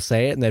most people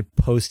say it, and that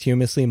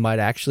posthumously might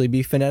actually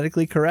be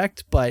phonetically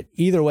correct. But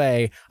either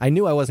way, I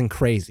knew I wasn't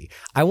crazy.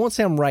 I won't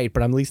say I'm right,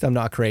 but at least I'm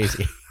not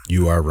crazy.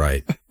 You are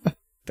right.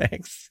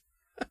 Thanks.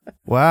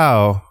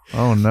 Wow.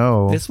 Oh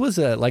no. This was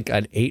like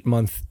an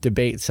 8-month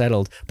debate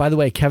settled. By the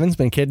way, Kevin's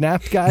been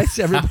kidnapped, guys.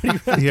 Everybody.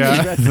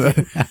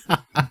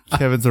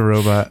 Kevin's a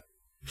robot.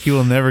 He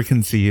will never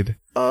concede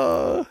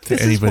to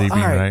anybody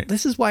being right.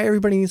 This is why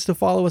everybody needs to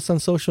follow us on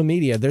social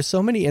media. There's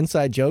so many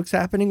inside jokes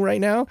happening right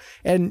now.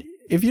 And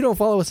if you don't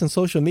follow us on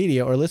social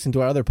media or listen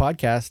to our other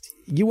podcast,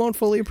 you won't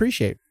fully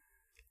appreciate.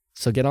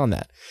 So get on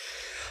that.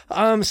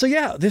 So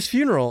yeah, this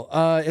funeral,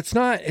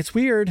 it's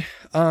weird.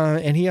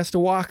 And he has to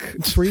walk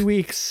 3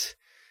 weeks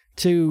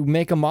to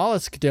make a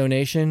mollusk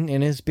donation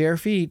in his bare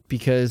feet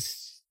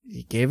because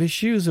he gave his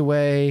shoes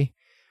away.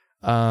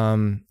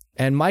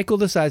 And Michael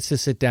decides to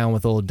sit down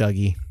with old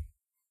Dougie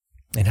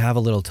and have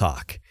a little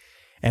talk.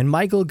 And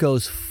Michael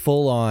goes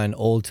full on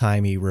old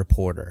timey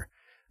reporter.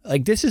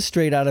 Like, this is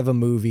straight out of a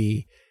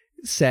movie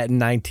set in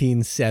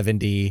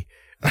 1970.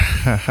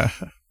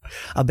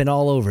 I've been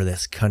all over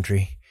this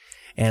country.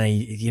 And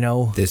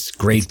this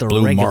great the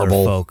blue regular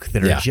marble folk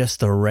that are just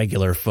the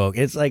regular folk.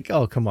 It's like,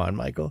 oh, come on,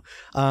 Michael.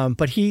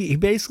 But he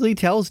basically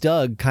tells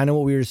Doug kind of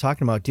what we were just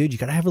talking about. Dude, you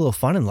got to have a little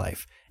fun in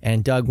life.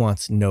 And Doug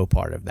wants no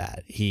part of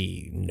that.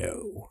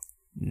 No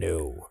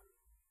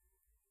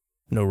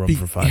room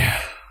for fun.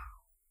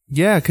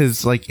 Yeah,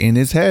 because like in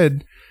his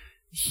head,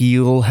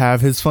 he'll have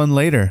his fun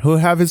later. He'll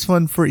have his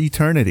fun for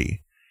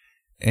eternity.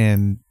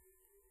 And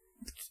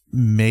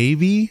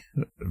maybe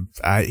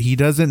he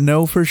doesn't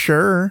know for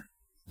sure.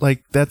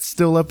 Like, that's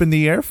still up in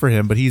the air for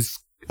him, but he's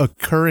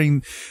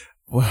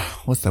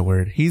what's that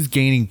word? He's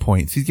gaining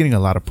points. He's getting a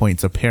lot of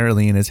points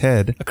apparently in his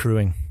head.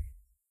 Accruing.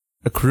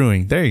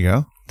 There you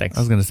go. Thanks.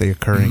 I was going to say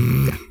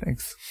occurring.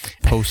 Thanks.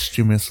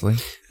 Posthumously.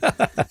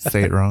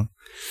 Say it wrong.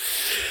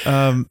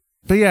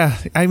 But yeah,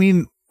 I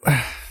mean,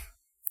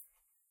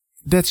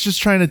 that's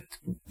just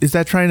is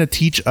that trying to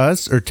teach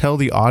us or tell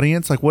the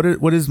audience? Like,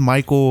 what is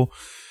Michael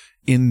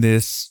in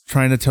this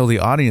trying to tell the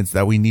audience,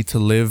 that we need to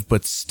live,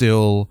 but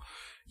still,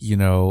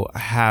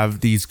 have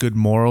these good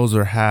morals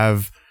or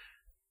have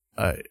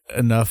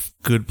enough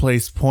good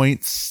place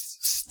points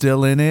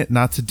still in it,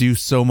 not to do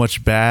so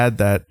much bad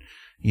that,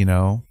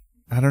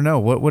 I don't know.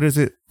 What is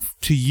it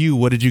to you?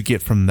 What did you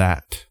get from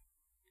that?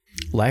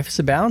 Life is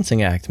a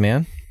balancing act,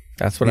 man.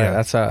 That's what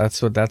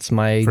that's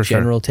my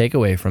general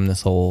takeaway from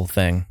this whole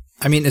thing.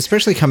 I mean,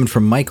 especially coming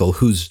from Michael,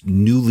 who's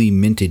newly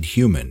minted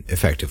human,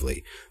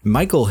 effectively.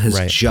 Michael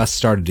has just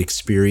started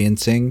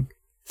experiencing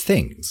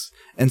things.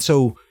 And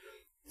so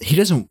he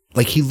doesn't,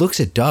 he looks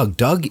at Doug.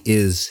 Doug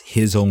is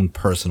his own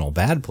personal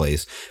bad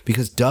place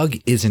because Doug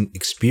isn't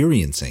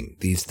experiencing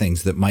these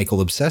things that Michael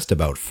obsessed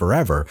about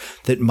forever,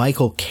 that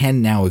Michael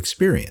can now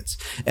experience.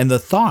 And the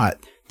thought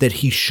that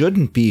he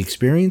shouldn't be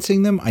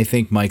experiencing them, I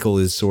think Michael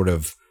is sort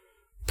of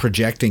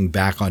projecting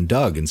back on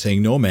Doug and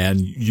saying, no, man,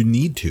 you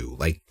need to.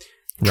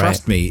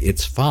 Trust me,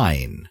 it's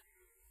fine.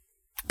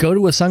 Go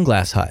to a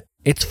sunglass hut.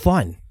 It's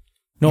fun.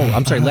 No,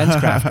 I'm sorry, Lens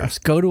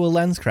Crafters. Go to a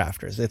Lens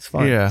Crafters. It's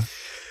fun.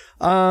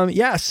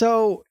 Yeah.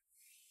 So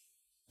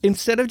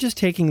instead of just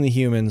taking the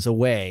humans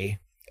away,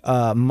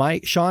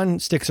 Sean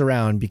sticks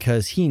around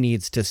because he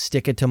needs to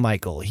stick it to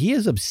Michael. He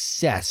is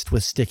obsessed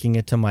with sticking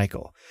it to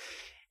Michael.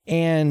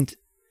 And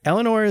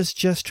Eleanor is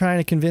just trying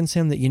to convince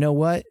him that, you know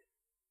what?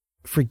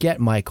 Forget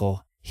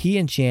Michael. He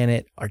and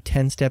Janet are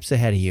 10 steps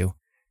ahead of you.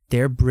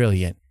 They're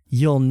brilliant.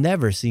 You'll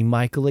never see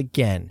Michael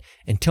again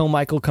until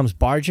Michael comes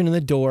barging in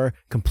the door,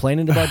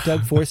 complaining about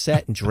Doug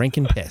Forsett and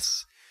drinking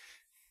piss.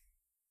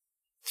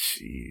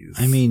 Jeez.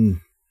 I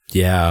mean,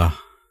 yeah.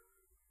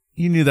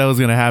 You knew that was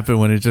going to happen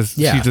when she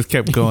just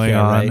kept going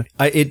on.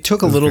 Right. It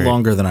took a little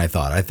longer than I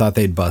thought. I thought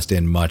they'd bust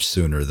in much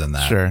sooner than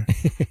that. Sure.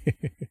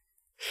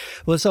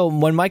 Well, so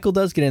when Michael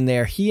does get in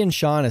there, he and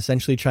Sean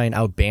essentially try and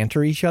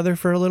out-banter each other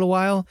for a little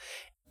while.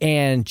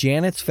 And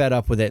Janet's fed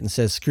up with it and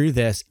says, screw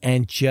this,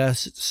 and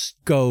just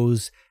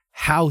goes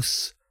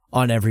house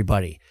on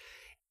everybody.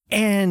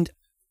 And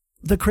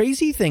the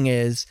crazy thing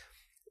is,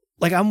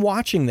 I'm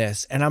watching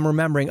this and I'm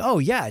remembering, oh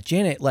yeah,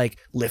 Janet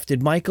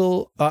lifted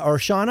Michael or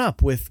Sean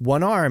up with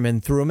one arm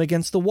and threw him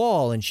against the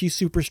wall, and she's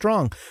super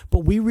strong. But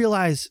we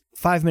realize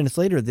 5 minutes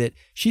later that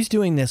she's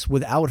doing this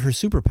without her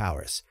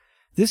superpowers.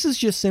 This is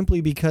just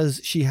simply because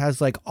she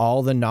has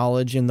all the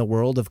knowledge in the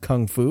world of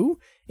Kung Fu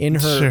in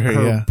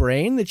her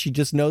brain that she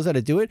just knows how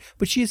to do it,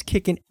 but she is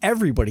kicking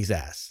everybody's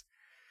ass.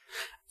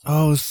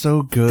 Oh,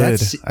 so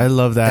good. I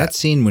love that. That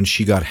scene when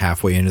she got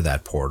halfway into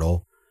that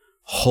portal.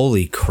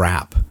 Holy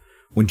crap.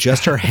 When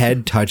just her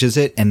head touches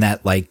it and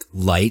that like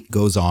light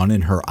goes on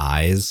in her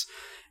eyes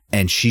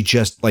and she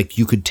just like,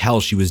 you could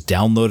tell she was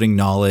downloading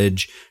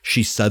knowledge.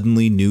 She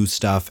suddenly knew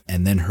stuff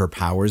and then her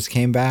powers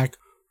came back.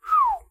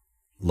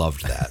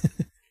 Loved that.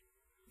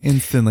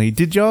 Instantly.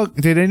 Did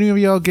any of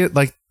y'all get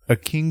like a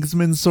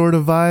Kingsman sort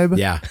of vibe?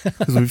 Yeah.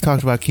 Because we've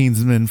talked about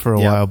Kingsman for a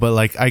while, but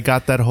like I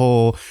got that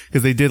whole,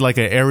 because they did like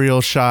an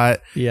aerial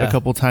shot a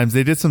couple times.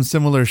 They did some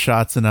similar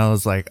shots and I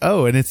was like,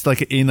 oh, and it's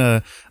like in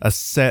a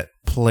set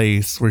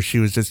place where she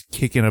was just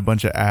kicking a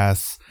bunch of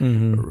ass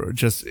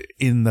just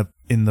in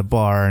the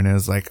bar, and it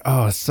was like,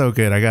 oh, so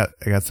good. I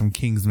got some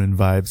Kingsman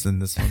vibes in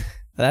this one.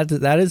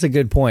 That is a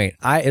good point.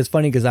 It's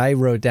funny because I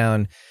wrote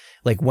down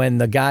like when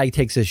the guy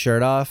takes his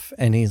shirt off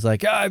and he's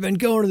like, I've been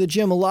going to the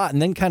gym a lot.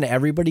 And then kind of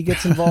everybody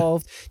gets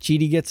involved.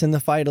 Chidi gets in the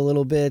fight a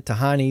little bit.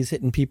 Tahani's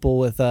hitting people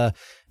with a,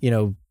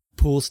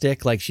 pool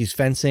stick, like she's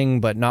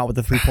fencing, but not with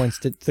the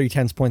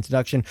 3/10 points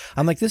deduction.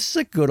 I'm like, this is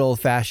a good old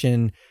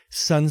fashioned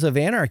Sons of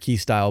Anarchy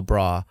style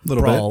brawl. Bit.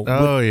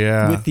 Oh,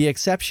 yeah. With the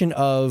exception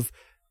of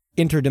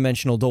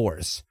interdimensional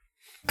doors.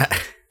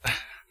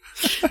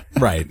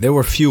 Right. There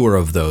were fewer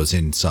of those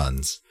in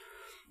Sons.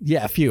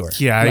 Yeah, fewer.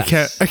 Yeah, I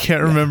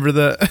can't remember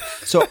that.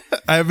 So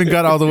I haven't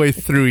got all the way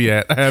through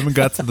yet. I haven't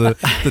got to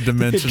the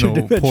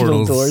dimensional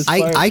portals. Doors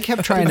I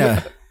kept trying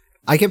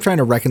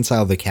to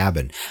reconcile the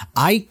cabin.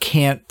 I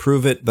can't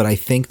prove it, but I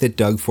think that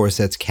Doug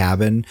Forset's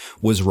cabin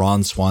was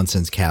Ron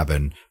Swanson's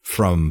cabin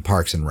from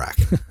Parks and Rec.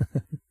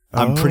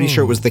 I'm pretty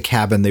sure it was the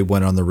cabin they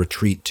went on the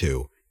retreat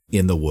to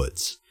in the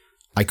woods.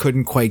 I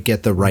couldn't quite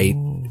get the right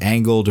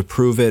angle to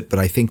prove it, but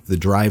I think the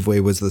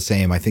driveway was the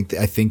same. I think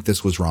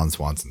this was Ron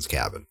Swanson's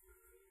cabin.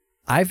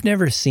 I've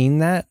never seen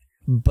that,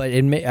 but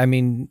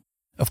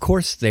of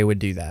course they would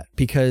do that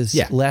because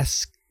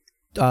less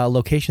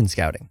location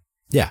scouting.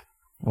 Yeah.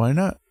 Why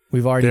not?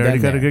 We've already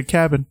got a good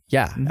cabin.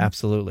 Yeah,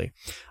 absolutely.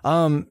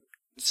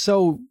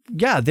 So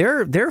yeah,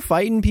 they're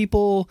fighting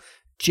people.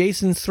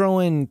 Jason's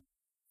throwing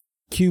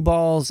cue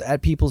balls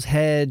at people's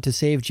head to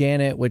save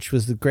Janet, which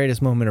was the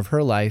greatest moment of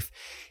her life.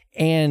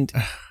 And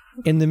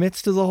in the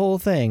midst of the whole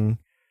thing,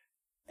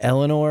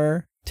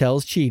 Eleanor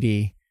tells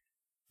Chidi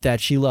that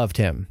she loved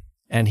him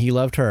and he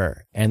loved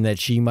her and that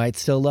she might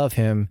still love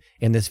him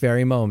in this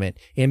very moment,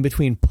 in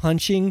between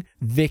punching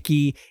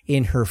Vicky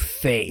in her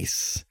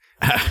face.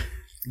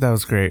 That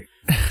was great.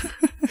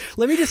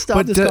 Let me just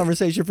stop this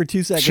conversation for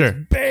 2 seconds. Sure.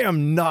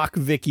 Bam! Knock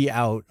Vicky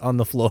out on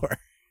the floor.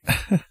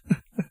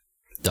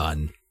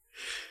 Done.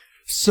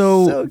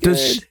 So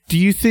do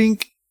you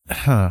think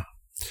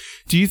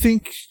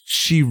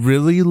she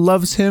really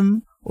loves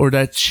him, or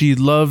that she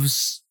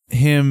loves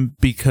him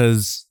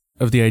because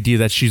of the idea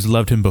that she's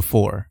loved him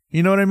before?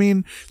 You know what I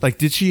mean? Like,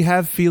 did she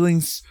have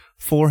feelings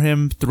for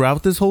him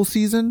throughout this whole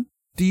season?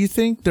 Do you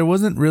think? There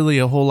wasn't really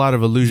a whole lot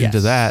of allusion to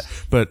that,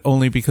 but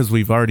only because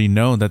we've already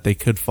known that they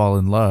could fall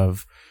in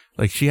love.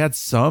 Like, she had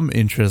some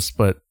interest,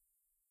 but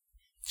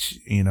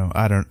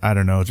I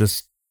don't know.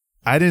 Just,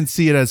 I didn't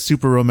see it as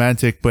super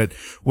romantic, but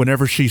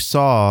whenever she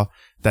saw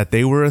that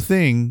they were a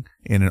thing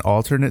in an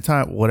alternate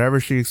time, whatever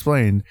she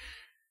explained,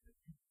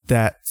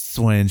 that's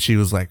when she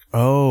was like,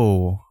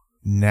 oh,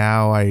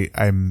 now I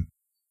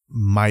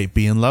might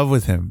be in love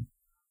with him.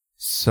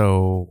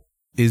 So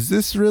is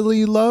this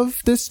really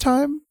love this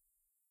time?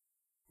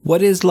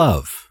 What is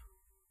love?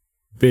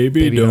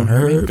 Baby don't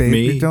hurt me.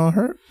 Baby don't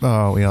hurt.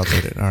 Oh, we all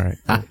did it. All right.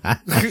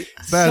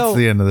 That's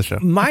the end of the show.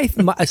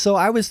 So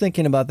I was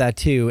thinking about that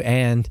too.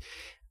 And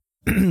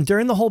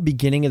during the whole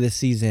beginning of the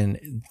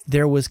season,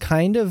 there was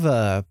kind of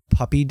a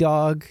puppy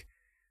dog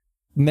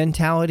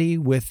mentality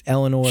with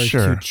Eleanor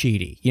to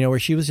Chidi, where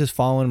she was just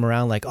following him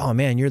around like, oh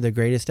man, you're the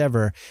greatest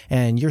ever.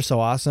 And you're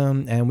so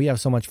awesome. And we have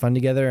so much fun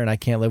together and I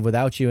can't live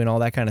without you and all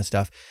that kind of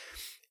stuff.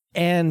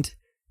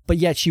 But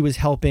yet she was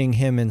helping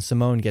him and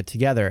Simone get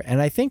together.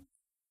 And I think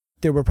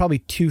there were probably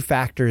two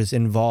factors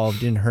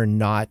involved in her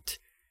not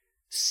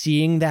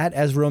seeing that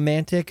as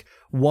romantic.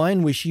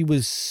 One was she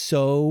was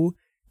so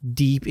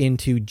deep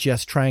into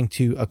just trying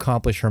to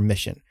accomplish her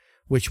mission,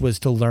 which was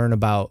to learn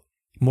about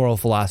moral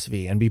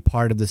philosophy and be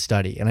part of the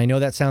study. And I know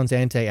that sounds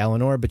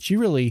anti-Eleanor, but she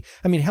really,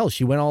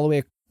 she went all the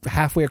way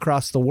halfway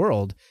across the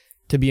world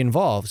to be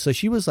involved. So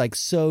she was like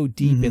so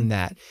deep in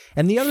that.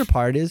 And the other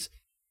part is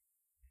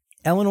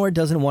Eleanor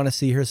doesn't want to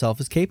see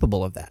herself as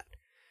capable of that.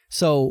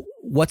 So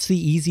what's the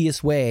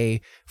easiest way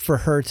for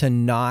her to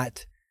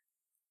not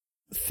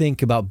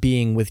think about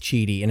being with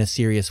Chidi in a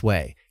serious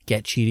way?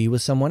 Get Chidi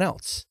with someone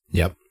else.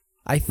 Yep.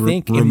 I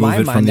think in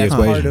my mind that's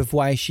part of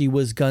why she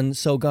was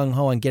so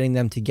gung-ho on getting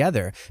them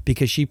together,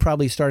 because she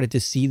probably started to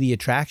see the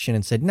attraction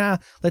and said, nah,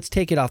 let's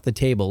take it off the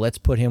table. Let's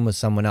put him with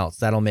someone else.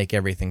 That'll make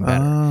everything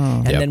better.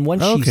 And then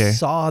once she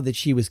saw that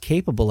she was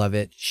capable of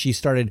it, she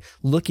started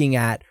looking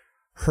at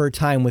her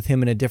time with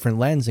him in a different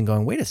lens and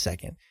going, wait a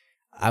second,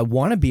 I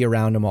want to be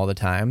around him all the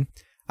time.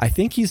 I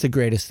think he's the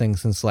greatest thing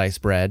since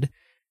sliced bread.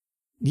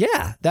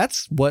 Yeah,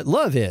 that's what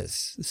love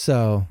is.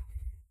 So,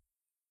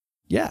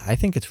 yeah, I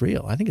think it's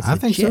real. I think it's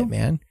legit, think so.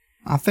 man.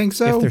 I think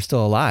so. If they're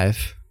still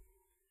alive.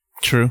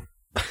 True.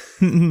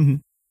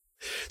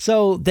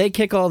 So they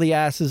kick all the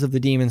asses of the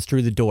demons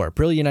through the door.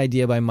 Brilliant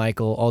idea by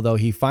Michael, although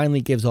he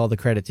finally gives all the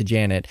credit to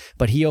Janet,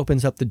 but he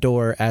opens up the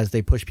door as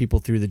they push people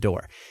through the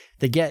door.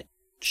 They get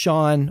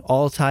Sean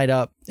all tied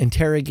up,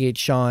 interrogate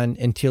Sean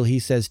until he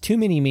says too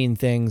many mean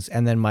things,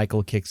 and then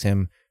Michael kicks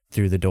him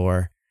through the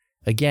door.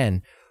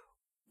 Again,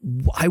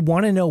 I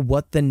want to know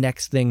what the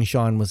next thing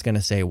Sean was going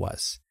to say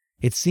was.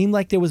 It seemed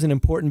like there was an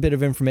important bit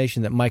of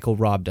information that Michael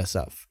robbed us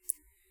of.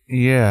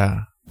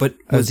 Yeah. But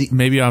was he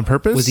maybe on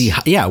purpose? Was he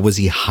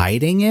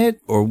hiding it,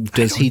 or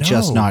does he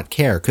just not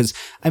care? Because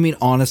I mean,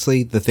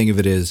 honestly, the thing of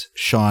it is,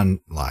 Sean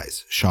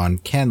lies. Sean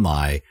can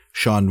lie.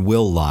 Sean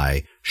will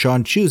lie.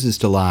 Sean chooses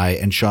to lie,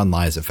 and Sean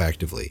lies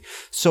effectively.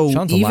 So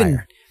Sean's a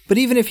liar. But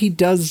even if he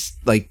does,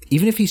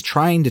 even if he's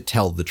trying to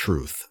tell the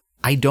truth,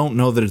 I don't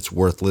know that it's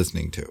worth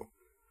listening to.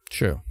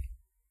 True.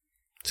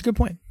 It's a good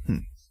point.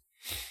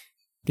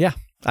 Yeah.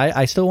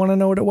 I still want to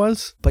know what it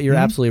was, but you're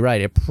absolutely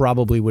right. It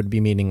probably would be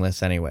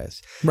meaningless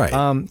anyways. Right.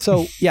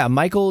 So, yeah,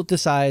 Michael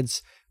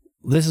decides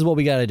this is what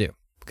we got to do.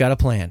 We got a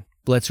plan.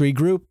 Let's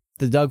regroup.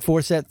 The Doug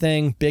Forsett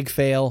thing, big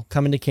fail.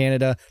 Coming to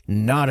Canada,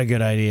 not a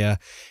good idea.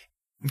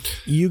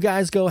 You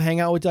guys go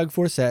hang out with Doug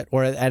Forsett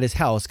or at his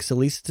house, because at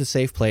least it's a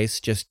safe place.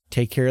 Just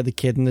take care of the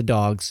kid and the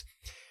dogs.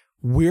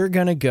 We're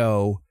going to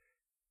go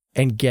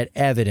and get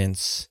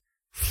evidence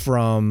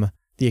from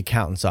the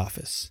accountant's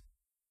office.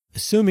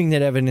 Assuming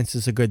that evidence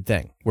is a good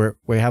thing.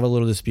 We have a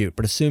little dispute,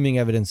 but assuming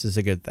evidence is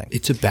a good thing.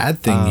 It's a bad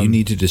thing you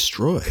need to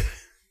destroy.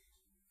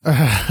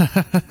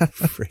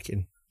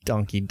 Freaking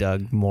Donkey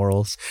Doug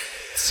morals.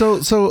 So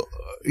this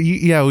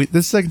is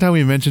the second time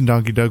we mentioned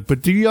Donkey Doug,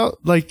 but do y'all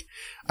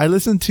I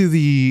listened to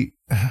the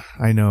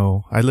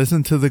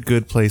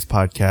Good Place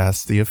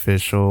podcast, the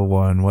official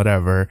one,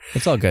 whatever.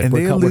 It's all good. And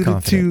We're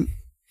confident.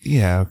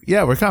 Yeah,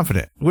 we're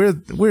confident.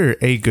 We're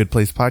a Good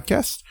Place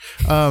podcast.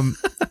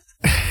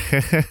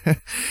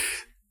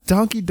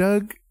 Donkey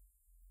Doug,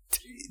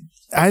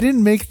 I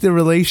didn't make the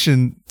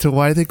relation to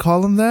why they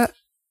call him that.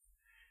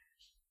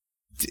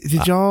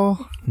 Did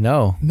y'all?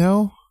 No.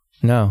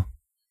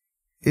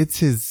 It's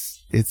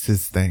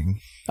his thing.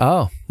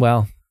 Oh,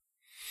 well,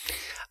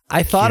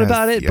 I thought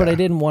about it, but I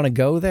didn't want to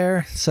go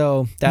there.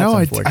 So that's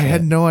unfortunate. I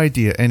had no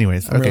idea.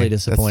 Anyways, I'm really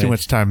disappointed. That's too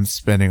much time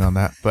spending on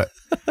that, but,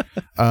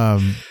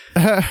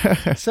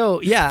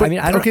 so yeah, but, I mean,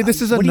 I don't. Okay,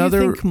 this is what another.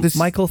 Do you think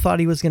Michael thought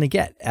he was going to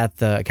get at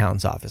the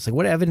accountant's office? Like,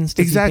 what evidence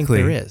does he think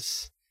there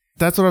is?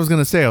 That's what I was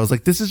going to say. I was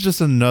like, this is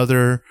just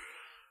another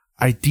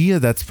idea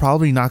that's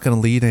probably not going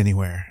to lead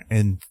anywhere,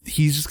 and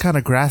he's just kind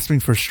of grasping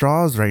for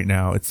straws right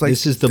now. It's like,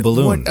 this is the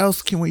balloon. What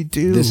else can we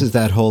do? This is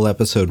that whole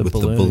episode with the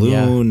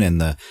balloon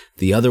and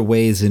the other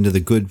ways into the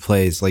good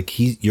place. Like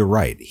you're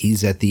right.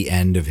 He's at the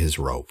end of his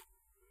rope.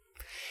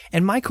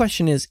 And my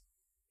question is,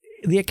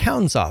 the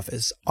accountant's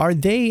office, are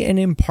they an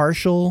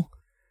impartial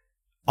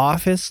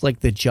office like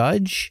the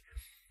judge,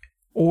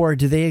 or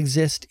do they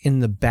exist in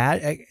the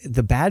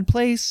bad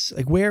place?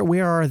 Like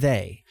where are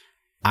they?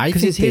 I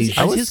think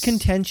his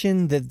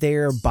contention that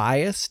they're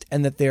biased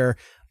and that they're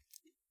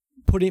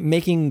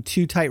making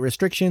too tight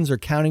restrictions or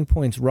counting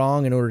points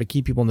wrong in order to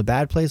keep people in the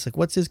bad place. Like,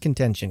 what's his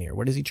contention here?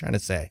 What is he trying to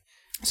say?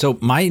 So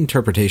my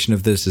interpretation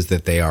of this is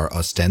that they are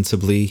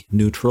ostensibly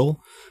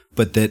neutral,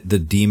 but that the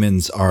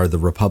demons are the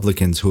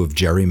Republicans who have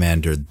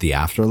gerrymandered the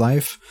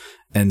afterlife.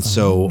 And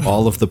so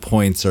all of the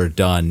points are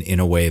done in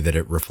a way that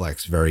it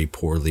reflects very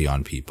poorly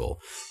on people.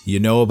 You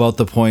know about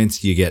the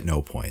points, you get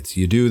no points.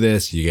 You do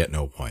this, you get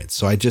no points.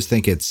 So I just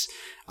think it's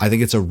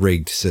a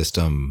rigged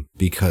system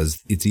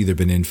because it's either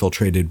been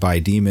infiltrated by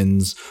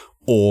demons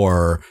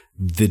or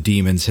the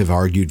demons have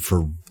argued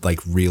for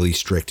really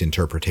strict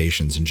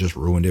interpretations and just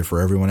ruined it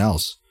for everyone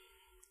else.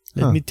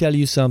 Let me tell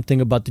you something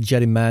about the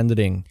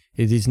gerrymandering.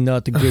 It is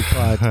not a good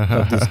part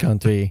of this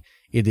country.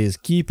 It is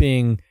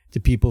keeping the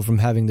people from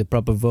having the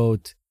proper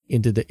vote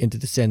into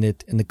the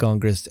Senate and the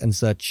Congress and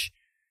such.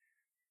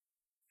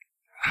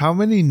 How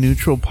many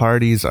neutral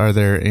parties are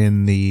there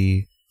in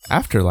the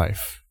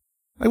afterlife?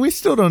 We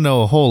still don't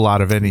know a whole lot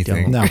of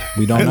anything. No,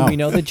 we don't know. We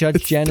know that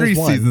Judge Jen is 3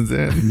 one. seasons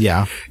in.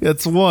 Yeah.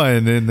 It's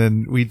one, and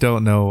then we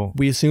don't know.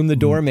 We assume the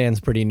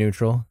doorman's pretty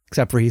neutral,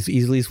 except for he's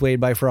easily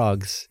swayed by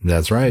frogs.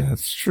 That's right.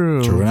 That's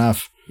true. True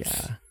enough.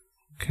 Yeah.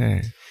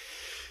 Okay.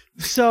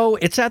 So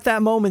it's at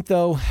that moment,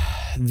 though,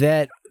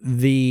 that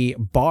the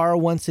bar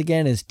once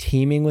again is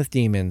teeming with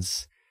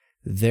demons.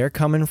 They're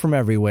coming from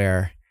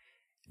everywhere.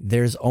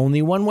 There's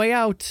only one way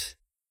out,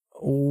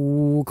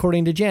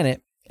 according to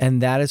Janet,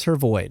 and that is her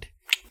void.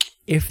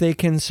 If they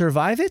can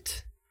survive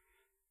it,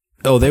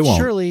 they won't.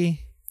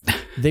 Surely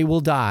they will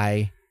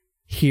die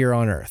here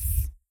on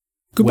Earth.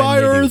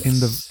 Goodbye,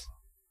 Earth.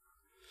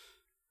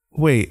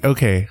 Wait,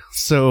 okay.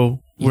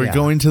 So we're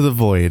going to the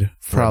void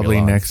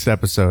probably next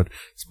episode.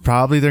 It's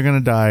probably they're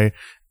going to die.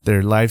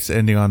 Their life's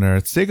ending on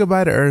Earth. Say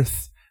goodbye to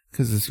Earth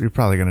because you're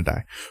probably going to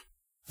die.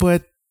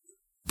 But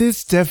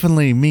this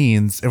definitely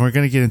means, and we're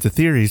going to get into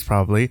theories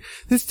probably,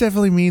 this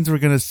definitely means we're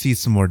going to see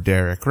some more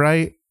Derek,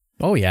 right?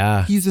 Oh,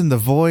 yeah. He's in the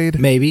void.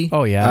 Maybe.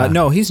 Oh, yeah.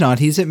 No, he's not.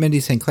 He's at Mindy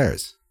St.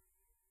 Clair's.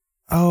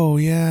 Oh,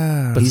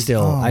 yeah. But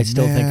still, I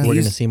still think we're going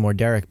to He's- see more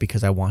Derek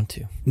because I want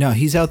to. No,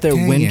 he's out there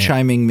Dang wind it.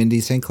 chiming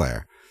Mindy St.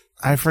 Clair.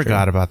 I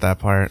forgot about that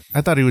part.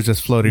 I thought he was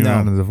just floating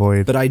around in the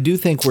void. But I do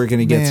think we're going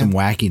to get Man. some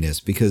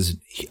wackiness because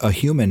a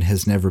human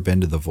has never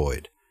been to the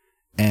void.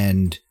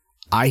 And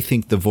I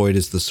think the void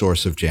is the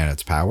source of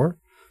Janet's power.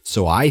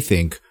 So I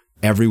think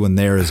everyone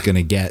there is going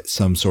to get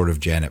some sort of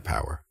Janet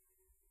power.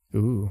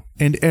 Ooh.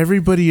 And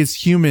everybody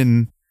is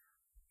human.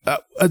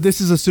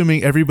 This is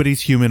assuming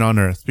everybody's human on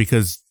Earth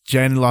because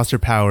Janet lost her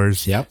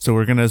powers. Yep. So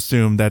we're going to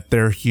assume that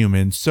they're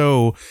human.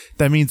 So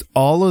that means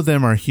all of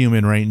them are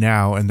human right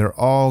now and they're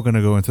all going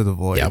to go into the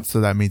void. Yep.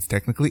 So that means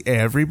technically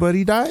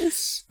everybody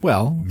dies?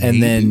 Well,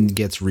 and then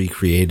gets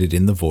recreated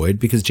in the void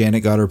because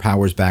Janet got her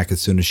powers back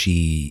as soon as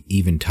she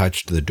even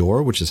touched the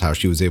door, which is how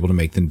she was able to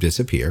make them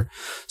disappear.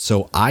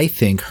 So I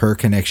think her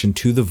connection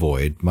to the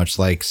void, much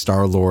like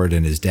Star-Lord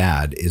and his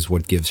dad, is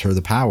what gives her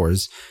the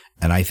powers.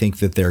 And I think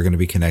that they're going to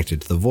be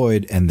connected to the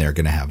void and they're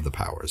going to have the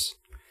powers.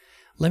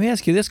 Let me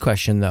ask you this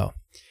question, though.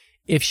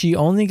 If she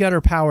only got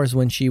her powers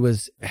when she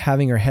was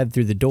having her head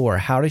through the door,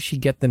 how does she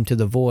get them to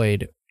the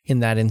void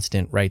in that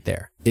instant right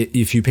there?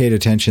 If you paid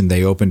attention,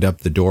 they opened up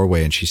the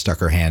doorway and she stuck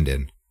her hand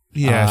in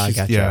Yeah.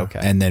 Gotcha. Yeah. Okay.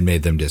 and then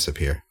made them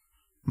disappear.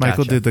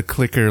 Michael Gotcha. did the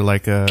clicker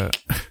like a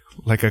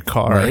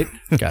car. Right?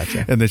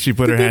 Gotcha. And then she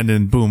put her hand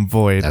in, boom,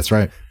 void. That's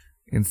right.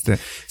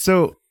 Instant.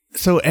 So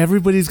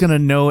everybody's going to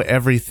know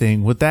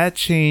everything. Would that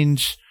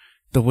change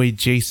the way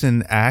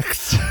Jason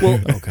acts?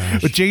 Well, Oh,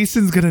 gosh. But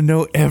Jason's going to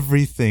know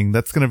everything.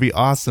 That's going to be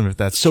awesome if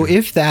that's so true.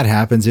 if that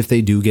happens, if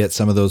they do get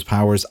some of those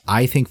powers,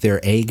 I think they're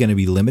A, going to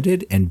be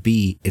limited, and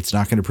B, it's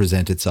not going to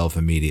present itself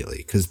immediately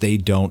because they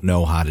don't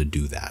know how to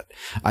do that.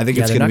 I think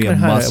Yeah, it's they're going to not be a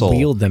gonna know how to muscle.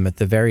 wield them at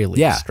the very least,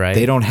 Yeah, right?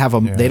 they don't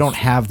have they don't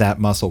have that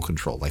muscle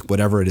control, like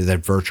whatever it is,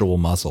 that virtual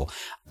muscle.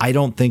 I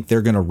don't think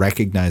they're going to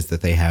recognize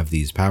that they have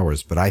these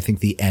powers, but I think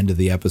the end of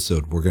the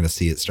episode, we're going to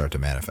see it start to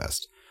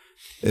manifest.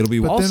 It'll be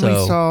But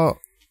then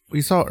we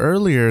saw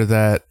earlier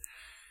that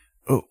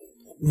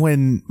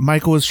when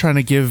Michael was trying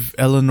to give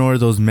Eleanor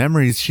those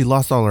memories, she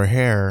lost all her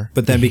hair.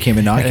 but then became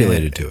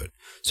inoculated to it.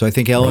 So I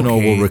think Eleanor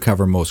Okay. will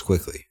recover most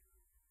quickly.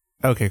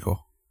 Okay, cool.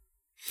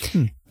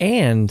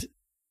 And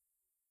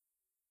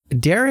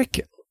Derek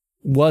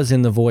was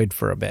in the void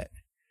for a bit.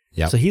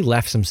 Yep. So he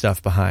left some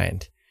stuff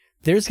behind.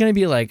 There's going to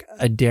be like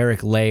a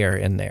Derek layer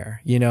in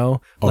there, you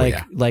know? Oh, like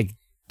yeah. like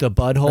the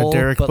bud hole.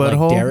 Derek but bud like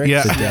hole? Derek,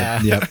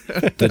 Yeah.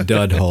 Yep, the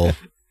dud hole.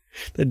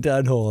 The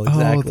dud hole,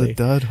 exactly. Oh, the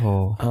dud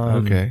hole.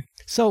 Okay.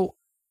 So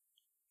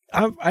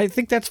I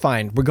think that's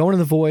fine. We're going to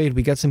the void.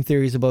 We got some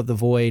theories about the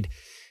void.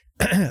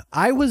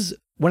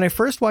 When I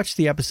first watched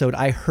the episode,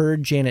 I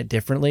heard Janet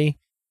differently.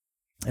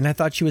 And I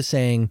thought she was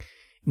saying,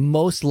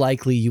 most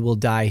likely you will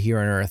die here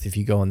on Earth if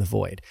you go in the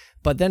void.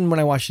 But then when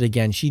I watched it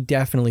again, she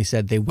definitely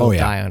said they will Oh, yeah.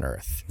 die on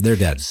Earth. They're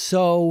dead.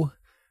 So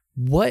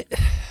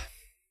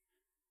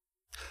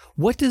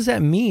what does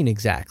that mean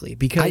exactly?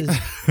 Because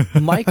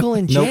Michael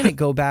and Nope. Janet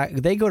go back,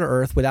 they go to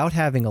Earth without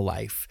having a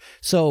life.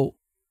 So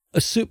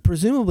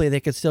presumably they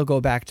could still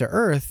go back to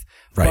Earth,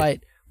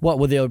 Right. but what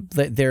will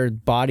their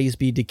bodies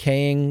be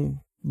decaying,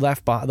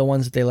 the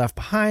ones that they left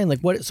behind? Like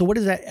what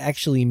does that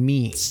actually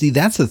mean? See,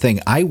 that's the thing.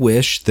 I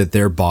wish that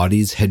their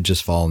bodies had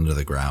just fallen to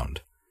the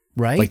ground.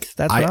 Right? Like,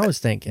 That's what I was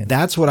thinking.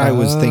 That's what I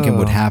was thinking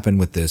would Oh. happen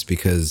with this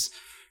because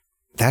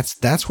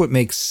that's what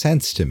makes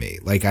sense to me.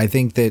 Like, I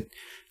think that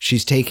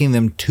she's taking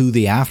them to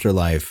the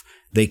afterlife.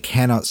 They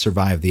cannot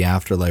survive the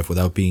afterlife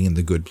without being in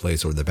the good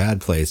place or the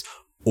bad place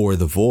or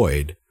the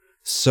void.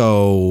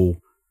 So,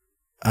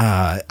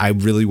 I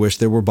really wish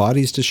there were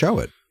bodies to show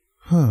it.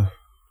 Huh.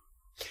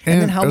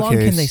 and then how long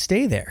okay, can they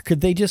stay there?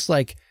 Could they just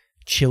like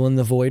chill in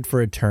the void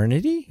for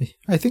eternity?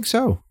 I think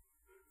so.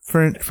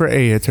 For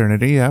a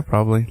eternity, yeah,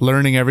 probably.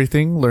 Learning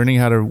everything, learning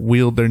how to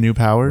wield their new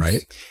powers.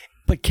 Right.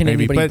 But can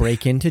Maybe, anybody but-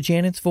 break into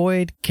Janet's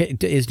void?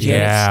 Is Janet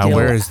Yeah, still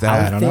where is that?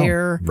 out I don't know.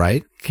 there?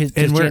 Right. Does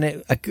And we're-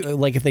 Janet,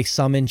 like if they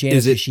summon Janet,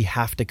 Is it- does she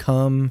have to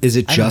come? Is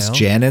it I don't just know.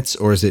 Janet's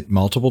or is it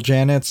multiple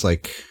Janets?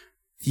 Like,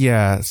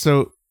 Yeah,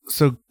 so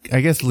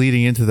I guess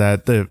leading into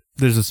that,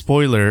 there's a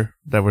spoiler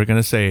that we're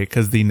gonna say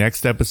because the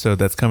next episode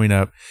that's coming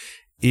up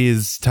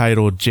is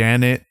titled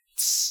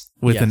Janet's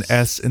with an Yes.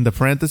 S in the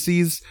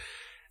parentheses.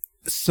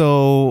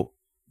 So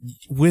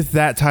with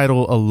that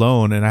title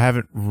alone, and I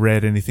haven't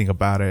read anything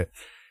about it,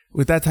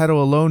 with that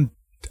title alone,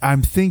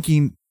 I'm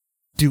thinking,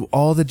 do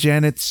all the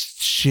Janets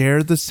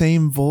share the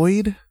same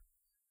void?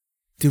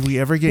 Did we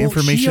ever get Well,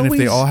 information if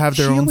they all have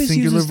their she own always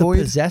singular uses void?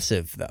 The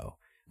possessive though,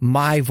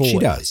 my void. she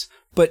does.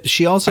 But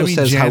she also I mean,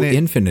 says Janet- how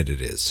infinite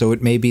it is. So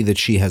it may be that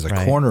she has a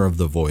Right. corner of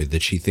the void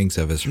that she thinks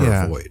of as her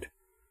Yeah. void.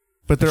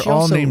 But they're She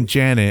all also- named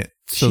Janet,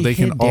 so she they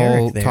can hid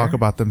Derek all there. talk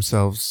about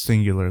themselves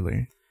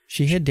singularly.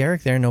 She hid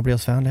Derek there, and nobody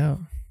else found out.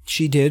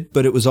 She did,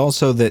 but it was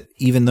also that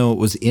even though it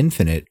was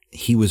infinite,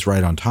 he was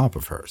right on top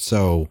of her.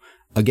 So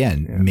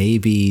again,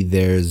 maybe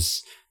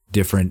there's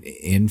different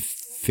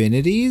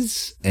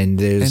affinities, and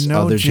there's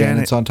other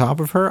Janets on top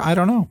of her. I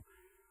don't know.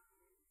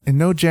 And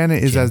no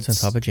Janet is Janet's on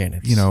top of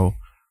Janet's.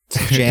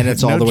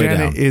 Janet's all the way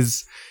Janet down.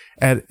 Is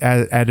at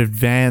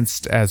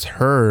advanced as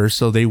her,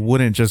 so they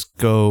wouldn't just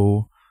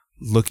go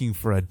looking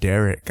for a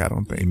Derek. I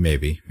don't think.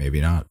 Maybe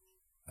not.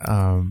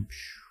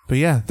 But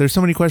yeah, there's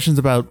so many questions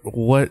about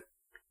what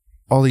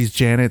all these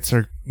Janets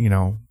are.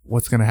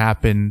 What's going to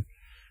happen?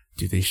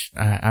 Do they?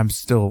 I'm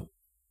still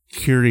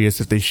curious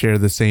if they share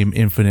the same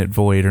infinite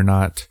void or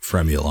not.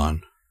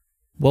 Fremulon.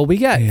 Well, we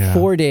got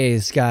 4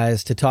 days,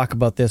 guys, to talk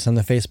about this on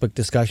the Facebook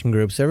discussion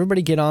group. So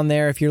everybody get on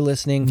there if you're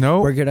listening.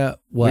 No. We're going to...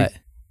 What?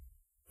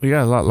 We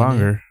got a lot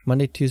longer.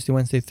 Monday, Tuesday,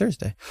 Wednesday,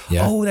 Thursday.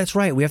 Yeah. Oh, that's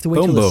right. We have to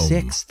wait till the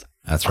 6th.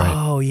 That's right.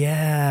 Oh,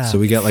 yeah. So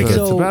we got like it's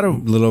about a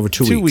little over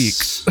 2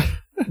 weeks.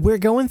 We're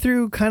going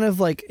through kind of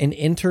like an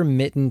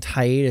intermittent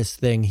hiatus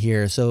thing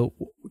here. So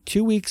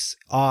 2 weeks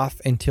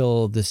off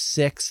until the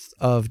 6th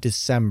of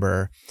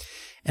December.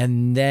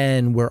 And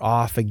then we're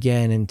off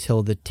again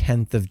until the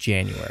 10th of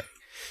January.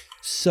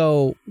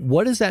 So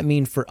what does that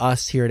mean for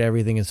us here at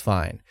Everything is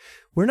Fine?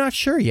 We're not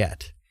sure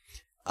yet.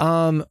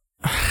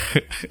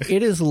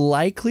 It is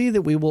likely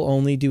that we will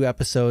only do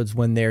episodes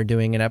when they're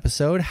doing an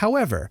episode.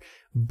 However,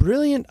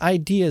 brilliant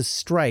ideas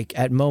strike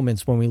at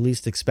moments when we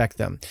least expect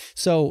them.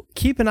 So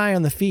keep an eye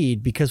on the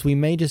feed, because we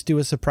may just do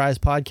a surprise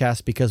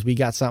podcast because we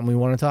got something we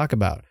want to talk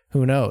about.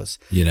 Who knows?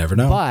 You never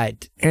know.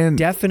 But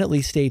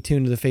definitely stay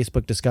tuned to the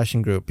Facebook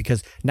discussion group,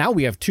 because now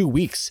we have 2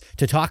 weeks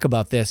to talk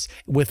about this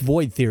with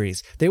Void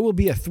Theories. There will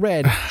be a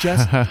thread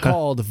just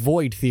called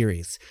Void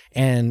Theories,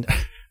 and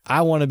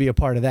I want to be a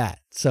part of that.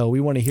 So we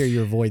want to hear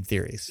your Void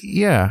Theories.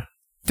 Yeah,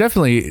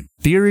 definitely.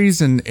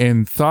 Theories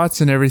and thoughts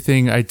and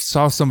everything. I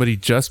saw somebody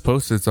just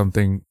posted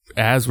something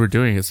as we're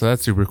doing it, so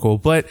that's super cool.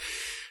 But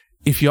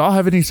if y'all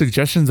have any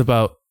suggestions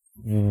about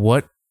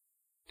what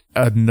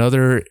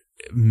another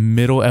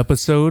middle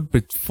episode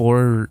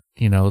before,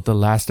 the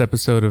last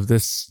episode of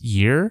this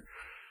year,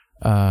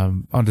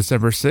 on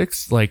December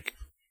 6th, like,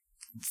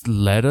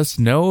 let us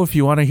know if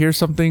you want to hear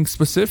something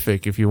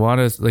specific. If you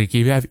want to, like,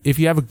 if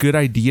you have a good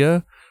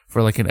idea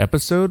for like an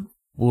episode,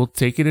 we'll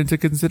take it into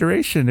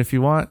consideration. If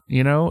you want,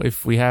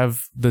 if we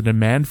have the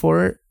demand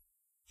for it,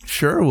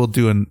 sure, we'll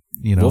do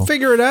we'll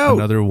figure it out.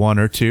 Another one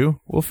or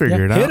two. We'll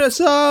figure it out. Hit us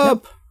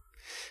up. Yep.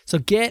 So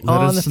get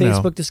on the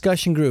Facebook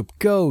discussion group.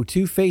 Go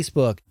to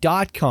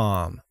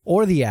facebook.com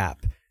or the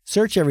app.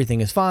 Search Everything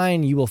is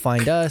Fine. You will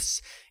find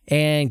us,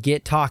 and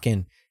get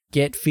talking.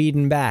 Get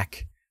feeding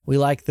back. We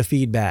like the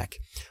feedback.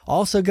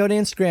 Also, go to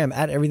Instagram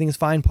at Everything is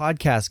Fine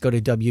Podcast. Go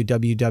to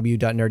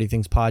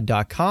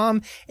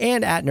www.nerdythingspod.com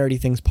and at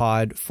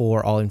nerdythingspod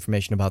for all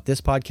information about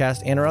this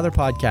podcast and our other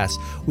podcasts.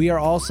 We are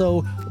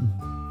also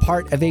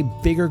part of a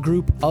bigger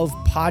group of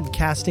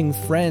podcasting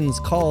friends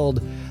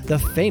called the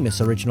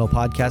Famous Original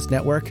Podcast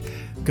Network.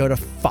 Go to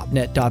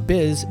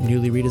fopnet.biz,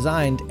 newly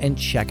redesigned, and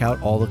check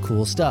out all the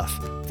cool stuff.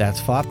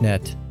 That's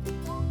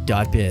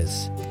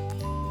fopnet.biz.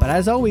 But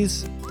as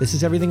always, this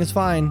is Everything is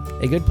Fine,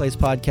 a Good Place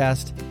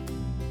podcast.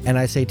 And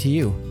I say to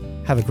you,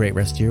 have a great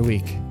rest of your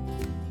week.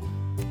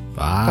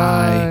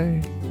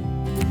 Bye.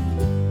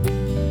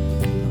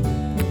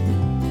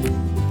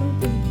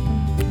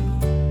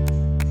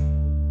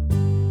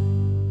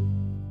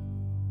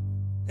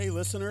 Hey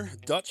listener,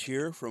 Dutch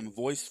here from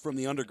Voice from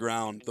the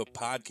Underground, the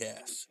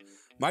podcast.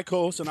 My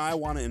co-host and I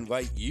want to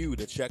invite you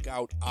to check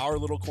out our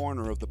little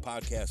corner of the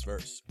podcast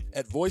verse.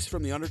 At Voice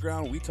from the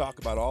Underground, we talk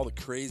about all the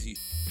crazy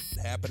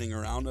happening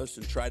around us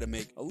and try to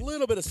make a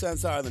little bit of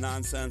sense out of the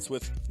nonsense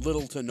with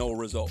little to no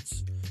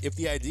results. If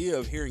the idea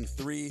of hearing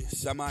three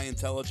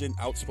semi-intelligent,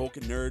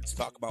 outspoken nerds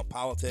talk about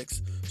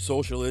politics,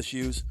 social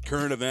issues,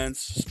 current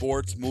events,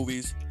 sports,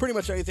 movies, pretty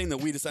much anything that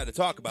we decide to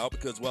talk about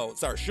because, well,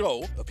 it's our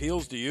show,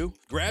 appeals to you,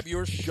 grab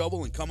your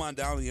shovel and come on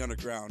down to the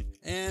underground,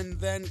 and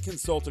then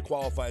consult a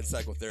qualified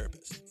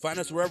psychotherapist. Find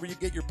us wherever you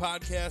get your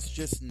podcasts,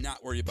 just not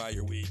where you buy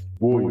your weed.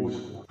 Voice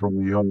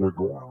from the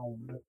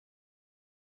Underground.